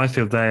sense of, I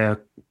feel they are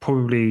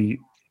probably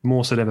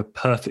more so than ever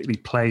perfectly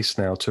placed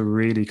now to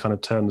really kind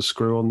of turn the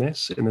screw on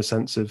this, in the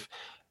sense of,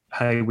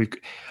 hey,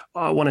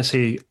 I want to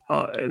see,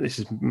 this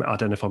is, I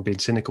don't know if I'm being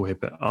cynical here,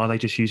 but are they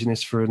just using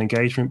this for an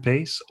engagement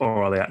piece,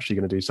 or are they actually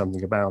going to do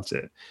something about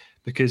it?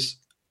 Because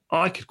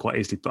I could quite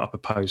easily put up a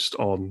post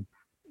on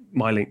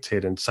my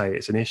LinkedIn and say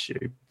it's an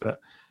issue, but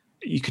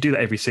you could do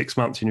that every 6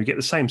 months and you get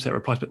the same set of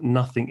replies, but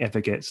nothing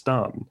ever gets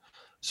done.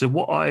 So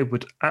what I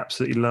would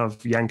absolutely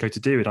love Yanko to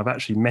do, and I've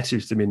actually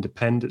messaged them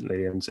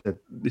independently and said,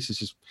 this is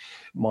just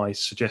my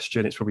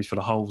suggestion, it's probably for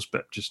the holes,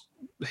 but just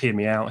hear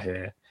me out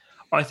here.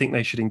 I think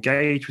they should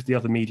engage with the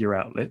other media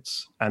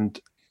outlets. And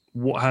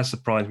what has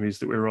surprised me is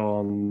that we're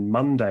on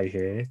Monday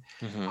here.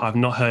 I've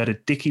not heard a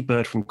dicky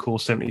bird from Core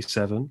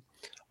 77.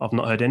 I've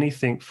not heard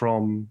anything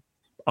from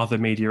other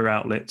media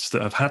outlets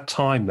that have had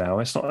time now.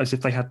 It's not as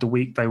if they had the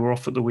week, they were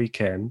off at the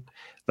weekend.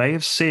 They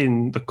have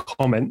seen the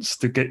comments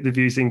to get the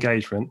views, the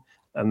engagement,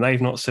 and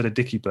they've not said a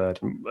dicky bird.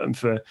 And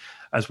for,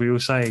 as we all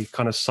say,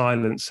 kind of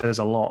silence says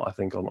a lot, I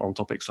think, on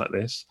topics like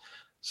this.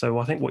 So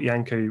I think what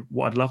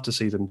I'd love to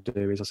see them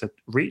do is, I said,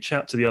 reach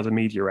out to the other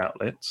media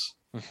outlets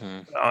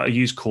I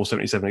use Core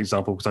 77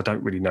 example because I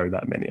don't really know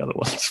that many other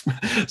ones.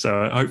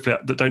 So hopefully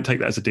don't take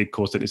that as a dig,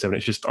 Core 77.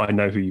 It's just I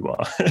know who you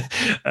are.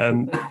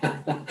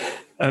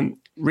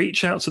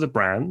 Reach out to the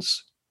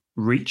brands,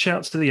 reach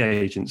out to the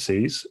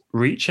agencies,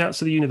 reach out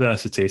to the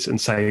universities and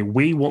say,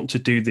 we want to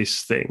do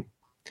this thing.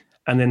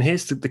 And then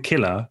here's the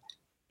killer.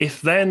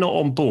 If they're not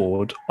on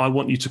board, I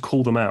want you to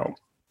call them out.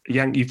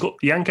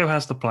 Yanko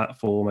has the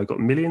platform. They've got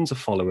millions of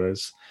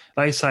followers.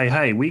 They say,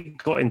 hey, we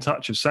got in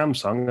touch with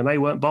Samsung and they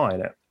weren't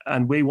buying it.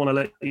 And we want to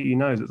let you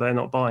know that they're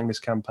not buying this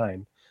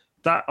campaign.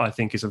 That, I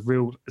think, is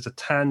a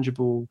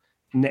tangible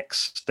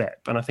next step.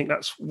 And I think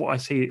that's what I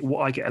see,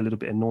 what I get a little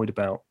bit annoyed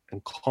about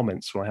in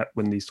comments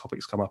when these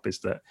topics come up is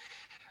that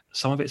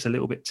some of it's a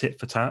little bit tit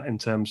for tat in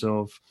terms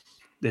of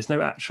there's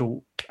no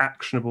actual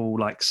actionable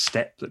like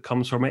step that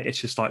comes from it. It's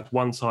just like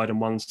one side,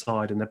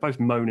 and they're both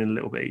moaning a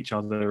little bit at each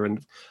other. And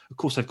of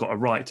course they've got a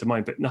right to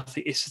moan, but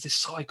nothing, it's this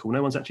cycle.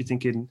 No one's actually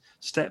thinking,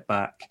 step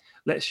back,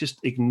 let's just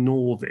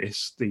ignore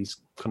these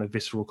kind of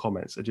visceral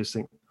comments and just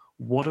think,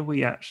 what are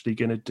we actually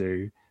going to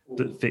do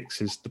that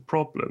fixes the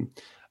problem?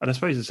 And I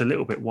suppose it's a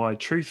little bit why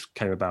Truth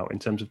came about in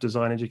terms of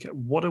design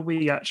education. What are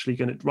we actually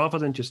going to, rather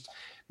than just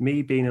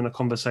me being in a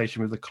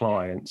conversation with the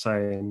client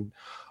saying,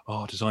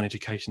 oh, design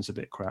education's a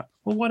bit crap.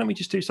 Well, why don't we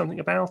just do something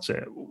about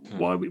it?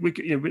 Why we're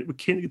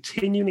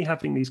continually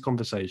having these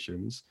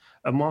conversations,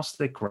 and whilst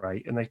they're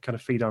great and they kind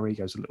of feed our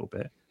egos a little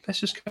bit, let's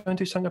just go and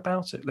do something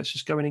about it. Let's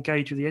just go and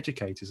engage with the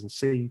educators and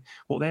see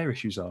what their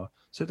issues are.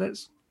 So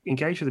let's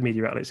engage with the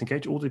media outlets,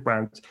 engage all the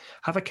brands,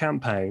 have a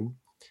campaign.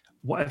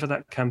 Whatever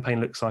that campaign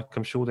looks like,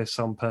 I'm sure there's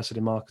some person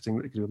in marketing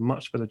that can do a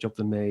much better job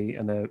than me,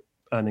 and they're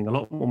earning a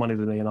lot more money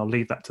than me, and I'll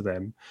leave that to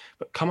them.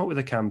 But come up with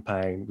a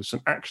campaign with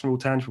some actionable,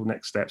 tangible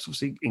next steps.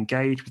 Obviously,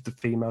 engage with the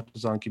female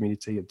design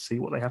community and see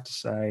what they have to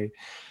say.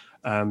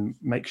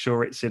 Make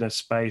sure it's in a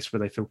space where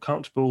they feel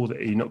comfortable,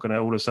 that you're not going to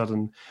all of a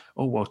sudden,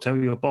 oh, well, tell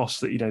your boss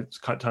that,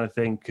 kind of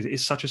thing, because it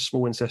is such a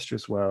small,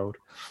 incestuous world.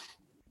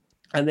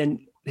 And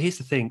then here's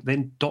the thing,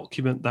 then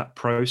document that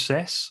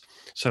process.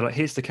 So like,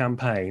 here's the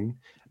campaign,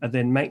 and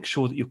then make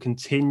sure that you're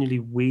continually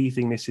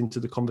weaving this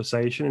into the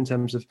conversation in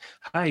terms of,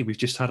 hey, we've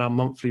just had our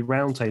monthly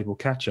roundtable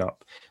catch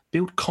up.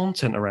 Build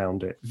content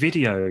around it,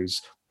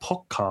 videos,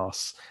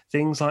 podcasts,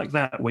 things like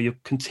that, where you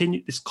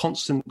continue this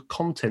constant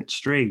content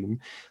stream.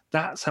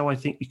 That's how I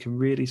think you can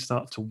really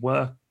start to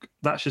work.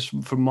 That's just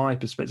from my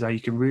perspective, how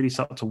you can really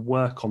start to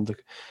work on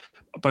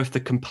both the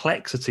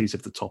complexities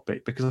of the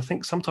topic, because I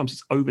think sometimes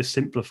it's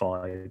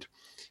oversimplified.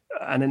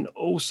 And then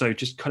also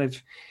just kind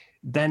of,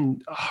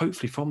 then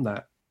hopefully from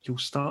that, you'll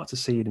start to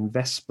see an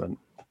investment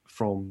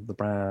from the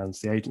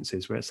brands, the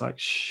agencies, where it's like,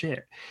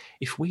 shit,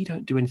 if we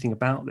don't do anything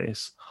about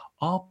this,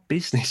 our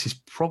business is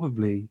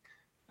probably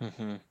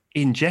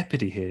in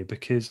jeopardy here,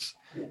 because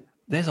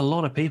there's a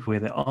lot of people here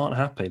that aren't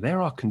happy.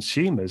 There are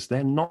consumers,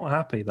 they're not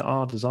happy that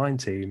our design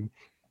team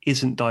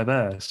isn't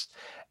diverse.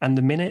 And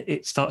the minute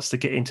it starts to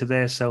get into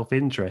their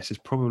self-interest is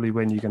probably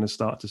when you're going to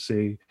start to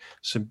see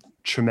some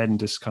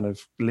tremendous kind of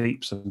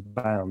leaps and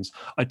bounds.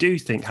 I do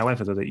think,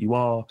 however, that you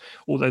are,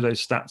 although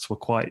those stats were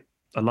quite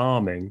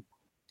alarming,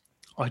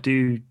 I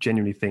do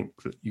genuinely think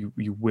that you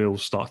will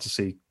start to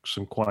see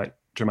some quite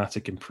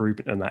dramatic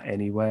improvement in that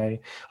anyway.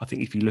 I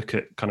think if you look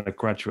at kind of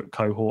graduate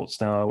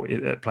cohorts now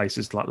at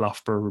places like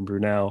Loughborough and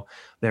Brunel,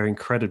 they're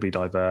incredibly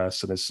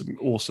diverse and there's some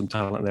awesome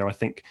talent there. I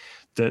think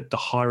that the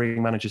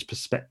hiring managers'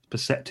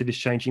 perspective is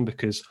changing,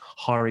 because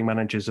hiring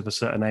managers of a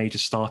certain age are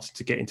starting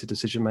to get into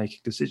decision-making,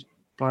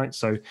 right?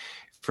 So,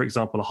 for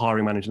example, a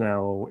hiring manager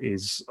now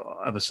is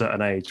of a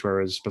certain age,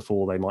 whereas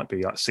before they might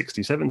be like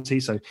 60, 70.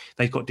 So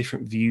they've got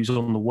different views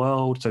on the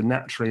world. So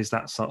naturally, as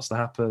that starts to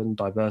happen,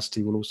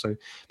 diversity will also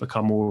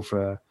become more of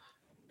a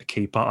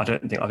key part. I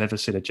don't think I've ever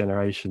seen a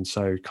generation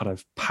so kind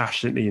of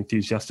passionately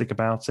enthusiastic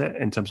about it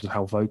in terms of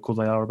how vocal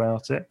they are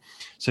about it.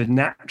 So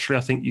naturally,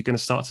 I think you're going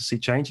to start to see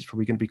change. It's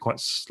probably going to be quite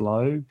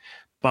slow,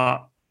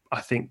 but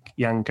I think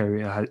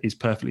Yanko is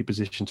perfectly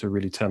positioned to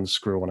really turn the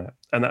screw on it.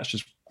 And that's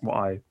just what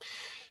I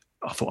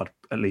thought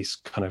I'd at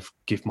least kind of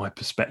give my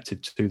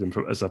perspective to them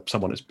as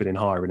someone that's been in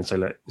hiring and say,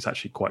 look, it's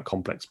actually quite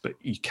complex, but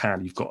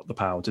you've got the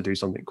power to do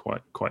something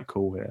quite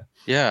cool here.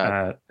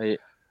 Yeah,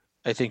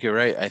 I think you're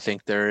right. I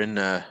think they're in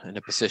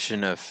a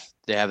position of,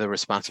 they have the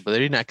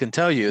responsibility, and I can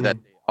tell you that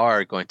they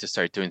are going to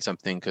start doing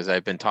something, because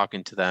I've been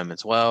talking to them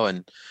as well,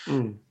 and I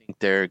think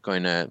they're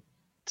going to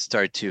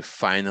start to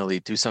finally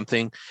do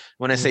something.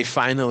 When I say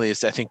finally,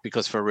 is I think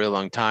because for a real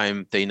long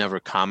time they never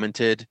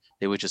commented,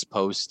 they would just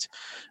post.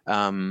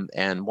 And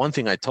one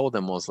thing I told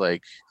them was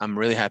like, I'm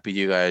really happy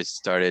you guys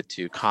started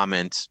to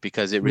comment,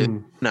 because it really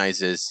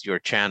recognizes your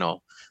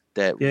channel,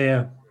 that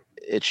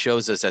it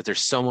shows us that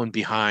there's someone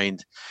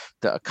behind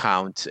the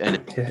account,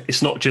 and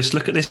it's not just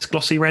look at this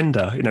glossy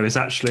render. It's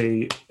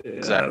actually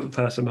a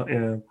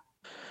person.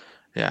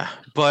 Yeah.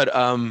 But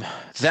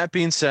that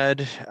being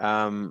said,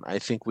 I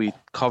think we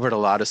covered a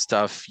lot of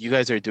stuff. You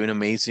guys are doing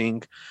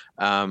amazing.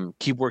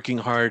 Keep working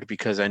hard,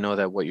 because I know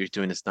that what you're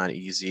doing is not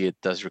easy. It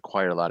does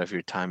require a lot of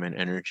your time and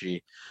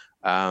energy.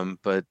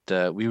 But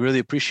we really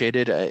appreciate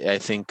it. I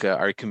think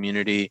our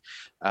community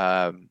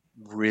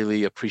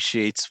really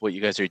appreciates what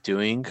you guys are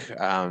doing.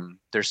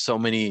 There's so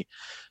many,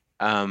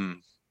 I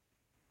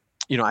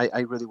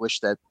really wish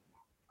that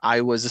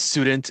I was a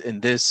student in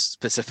this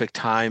specific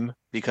time,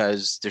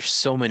 because there's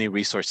so many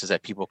resources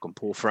that people can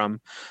pull from.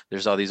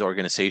 There's all these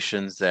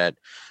organizations that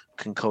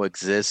can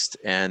coexist,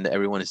 and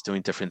everyone is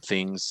doing different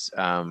things.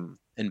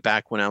 And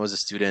back when I was a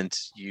student,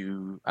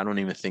 I don't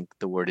even think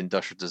the word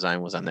industrial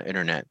design was on the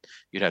internet.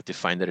 You'd have to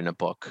find it in a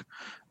book.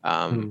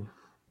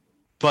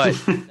 But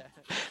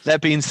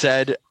that being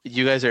said,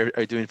 you guys are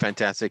doing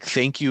fantastic.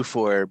 Thank you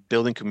for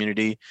building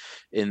community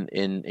in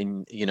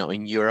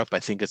Europe. I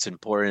think it's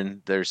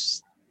important.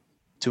 There's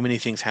too many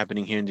things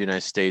happening here in the United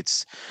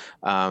States,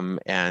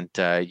 and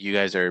you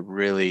guys are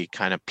really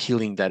kind of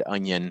peeling that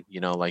onion.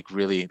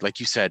 Really, like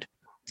you said,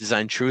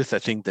 Design Truth. I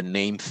think the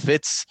name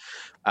fits,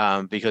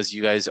 because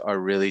you guys are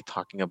really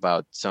talking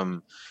about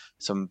some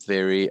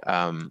very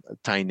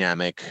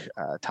dynamic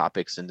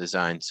topics in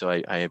design. So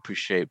I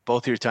appreciate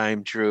both your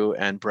time, Drew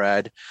and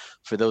Brad.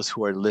 For those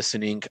who are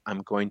listening,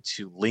 I'm going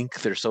to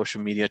link their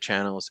social media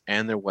channels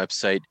and their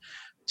website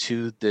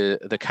to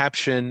the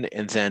caption,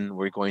 and then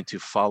we're going to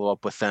follow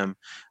up with them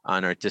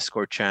on our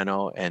Discord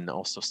channel, and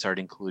also start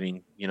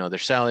including their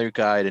salary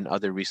guide and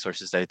other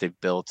resources that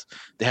they've built.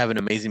 They have an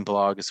amazing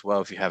blog as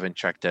well if you haven't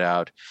checked it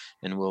out,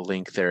 and we'll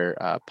link their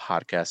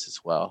podcast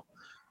as well.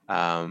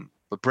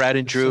 But Brad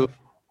and Drew,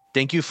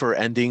 thank you for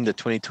ending the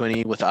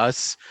 2020 with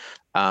us,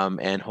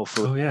 and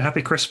hopefully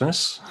happy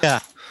Christmas.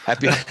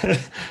 Happy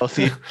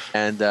healthy,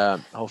 and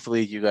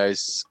hopefully you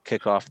guys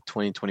kick off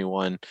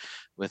 2021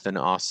 with an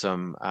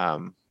awesome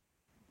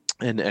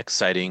and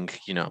exciting,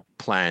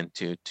 plan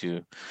to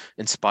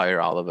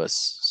inspire all of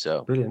us.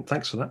 So brilliant!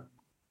 Thanks for that.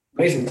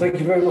 Amazing! Thank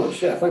you very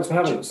much. Yeah, thanks for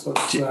having us.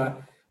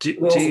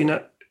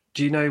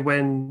 Do you know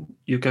when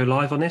you go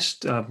live on this?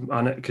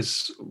 I know,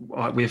 because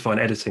we find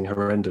editing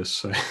horrendous.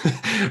 So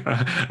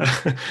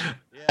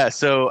yeah,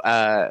 so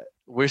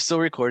we're still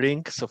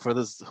recording. So for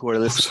those who are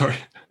listening,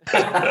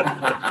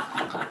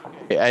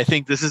 I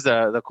think this is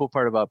the cool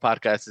part about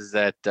podcasts is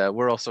that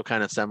we're also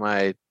kind of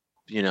semi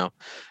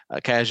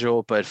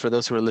casual, but for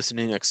those who are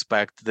listening,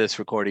 expect this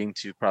recording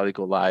to probably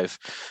go live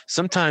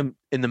sometime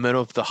in the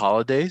middle of the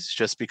holidays,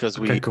 just because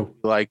we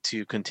like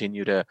to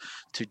continue to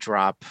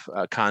drop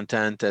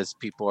content as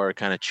people are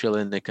kind of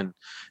chilling. They can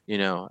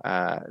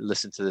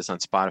listen to this on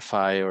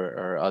Spotify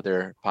or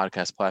other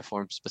podcast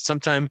platforms, but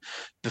sometime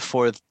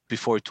before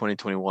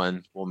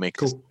 2021 we'll make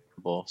this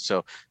available.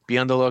 So be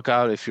on the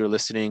lookout. If you're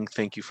listening,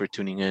 thank you for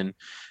tuning in.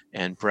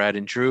 And Brad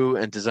and Drew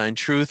and Design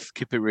Truth,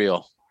 keep it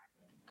real.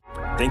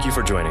 Thank you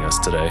for joining us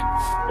today.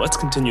 Let's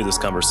continue this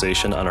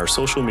conversation on our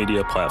social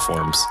media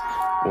platforms.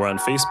 We're on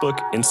Facebook,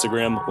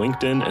 Instagram,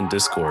 LinkedIn, and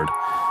Discord.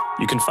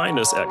 You can find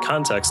us at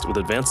Context with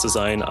Advanced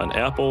Design on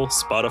Apple,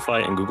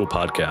 Spotify, and Google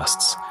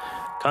Podcasts.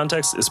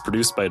 Context is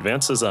produced by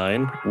Advanced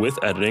Design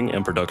with editing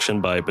and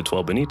production by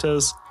Betuel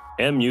Benitez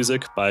and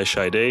music by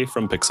Shide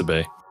from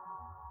Pixabay.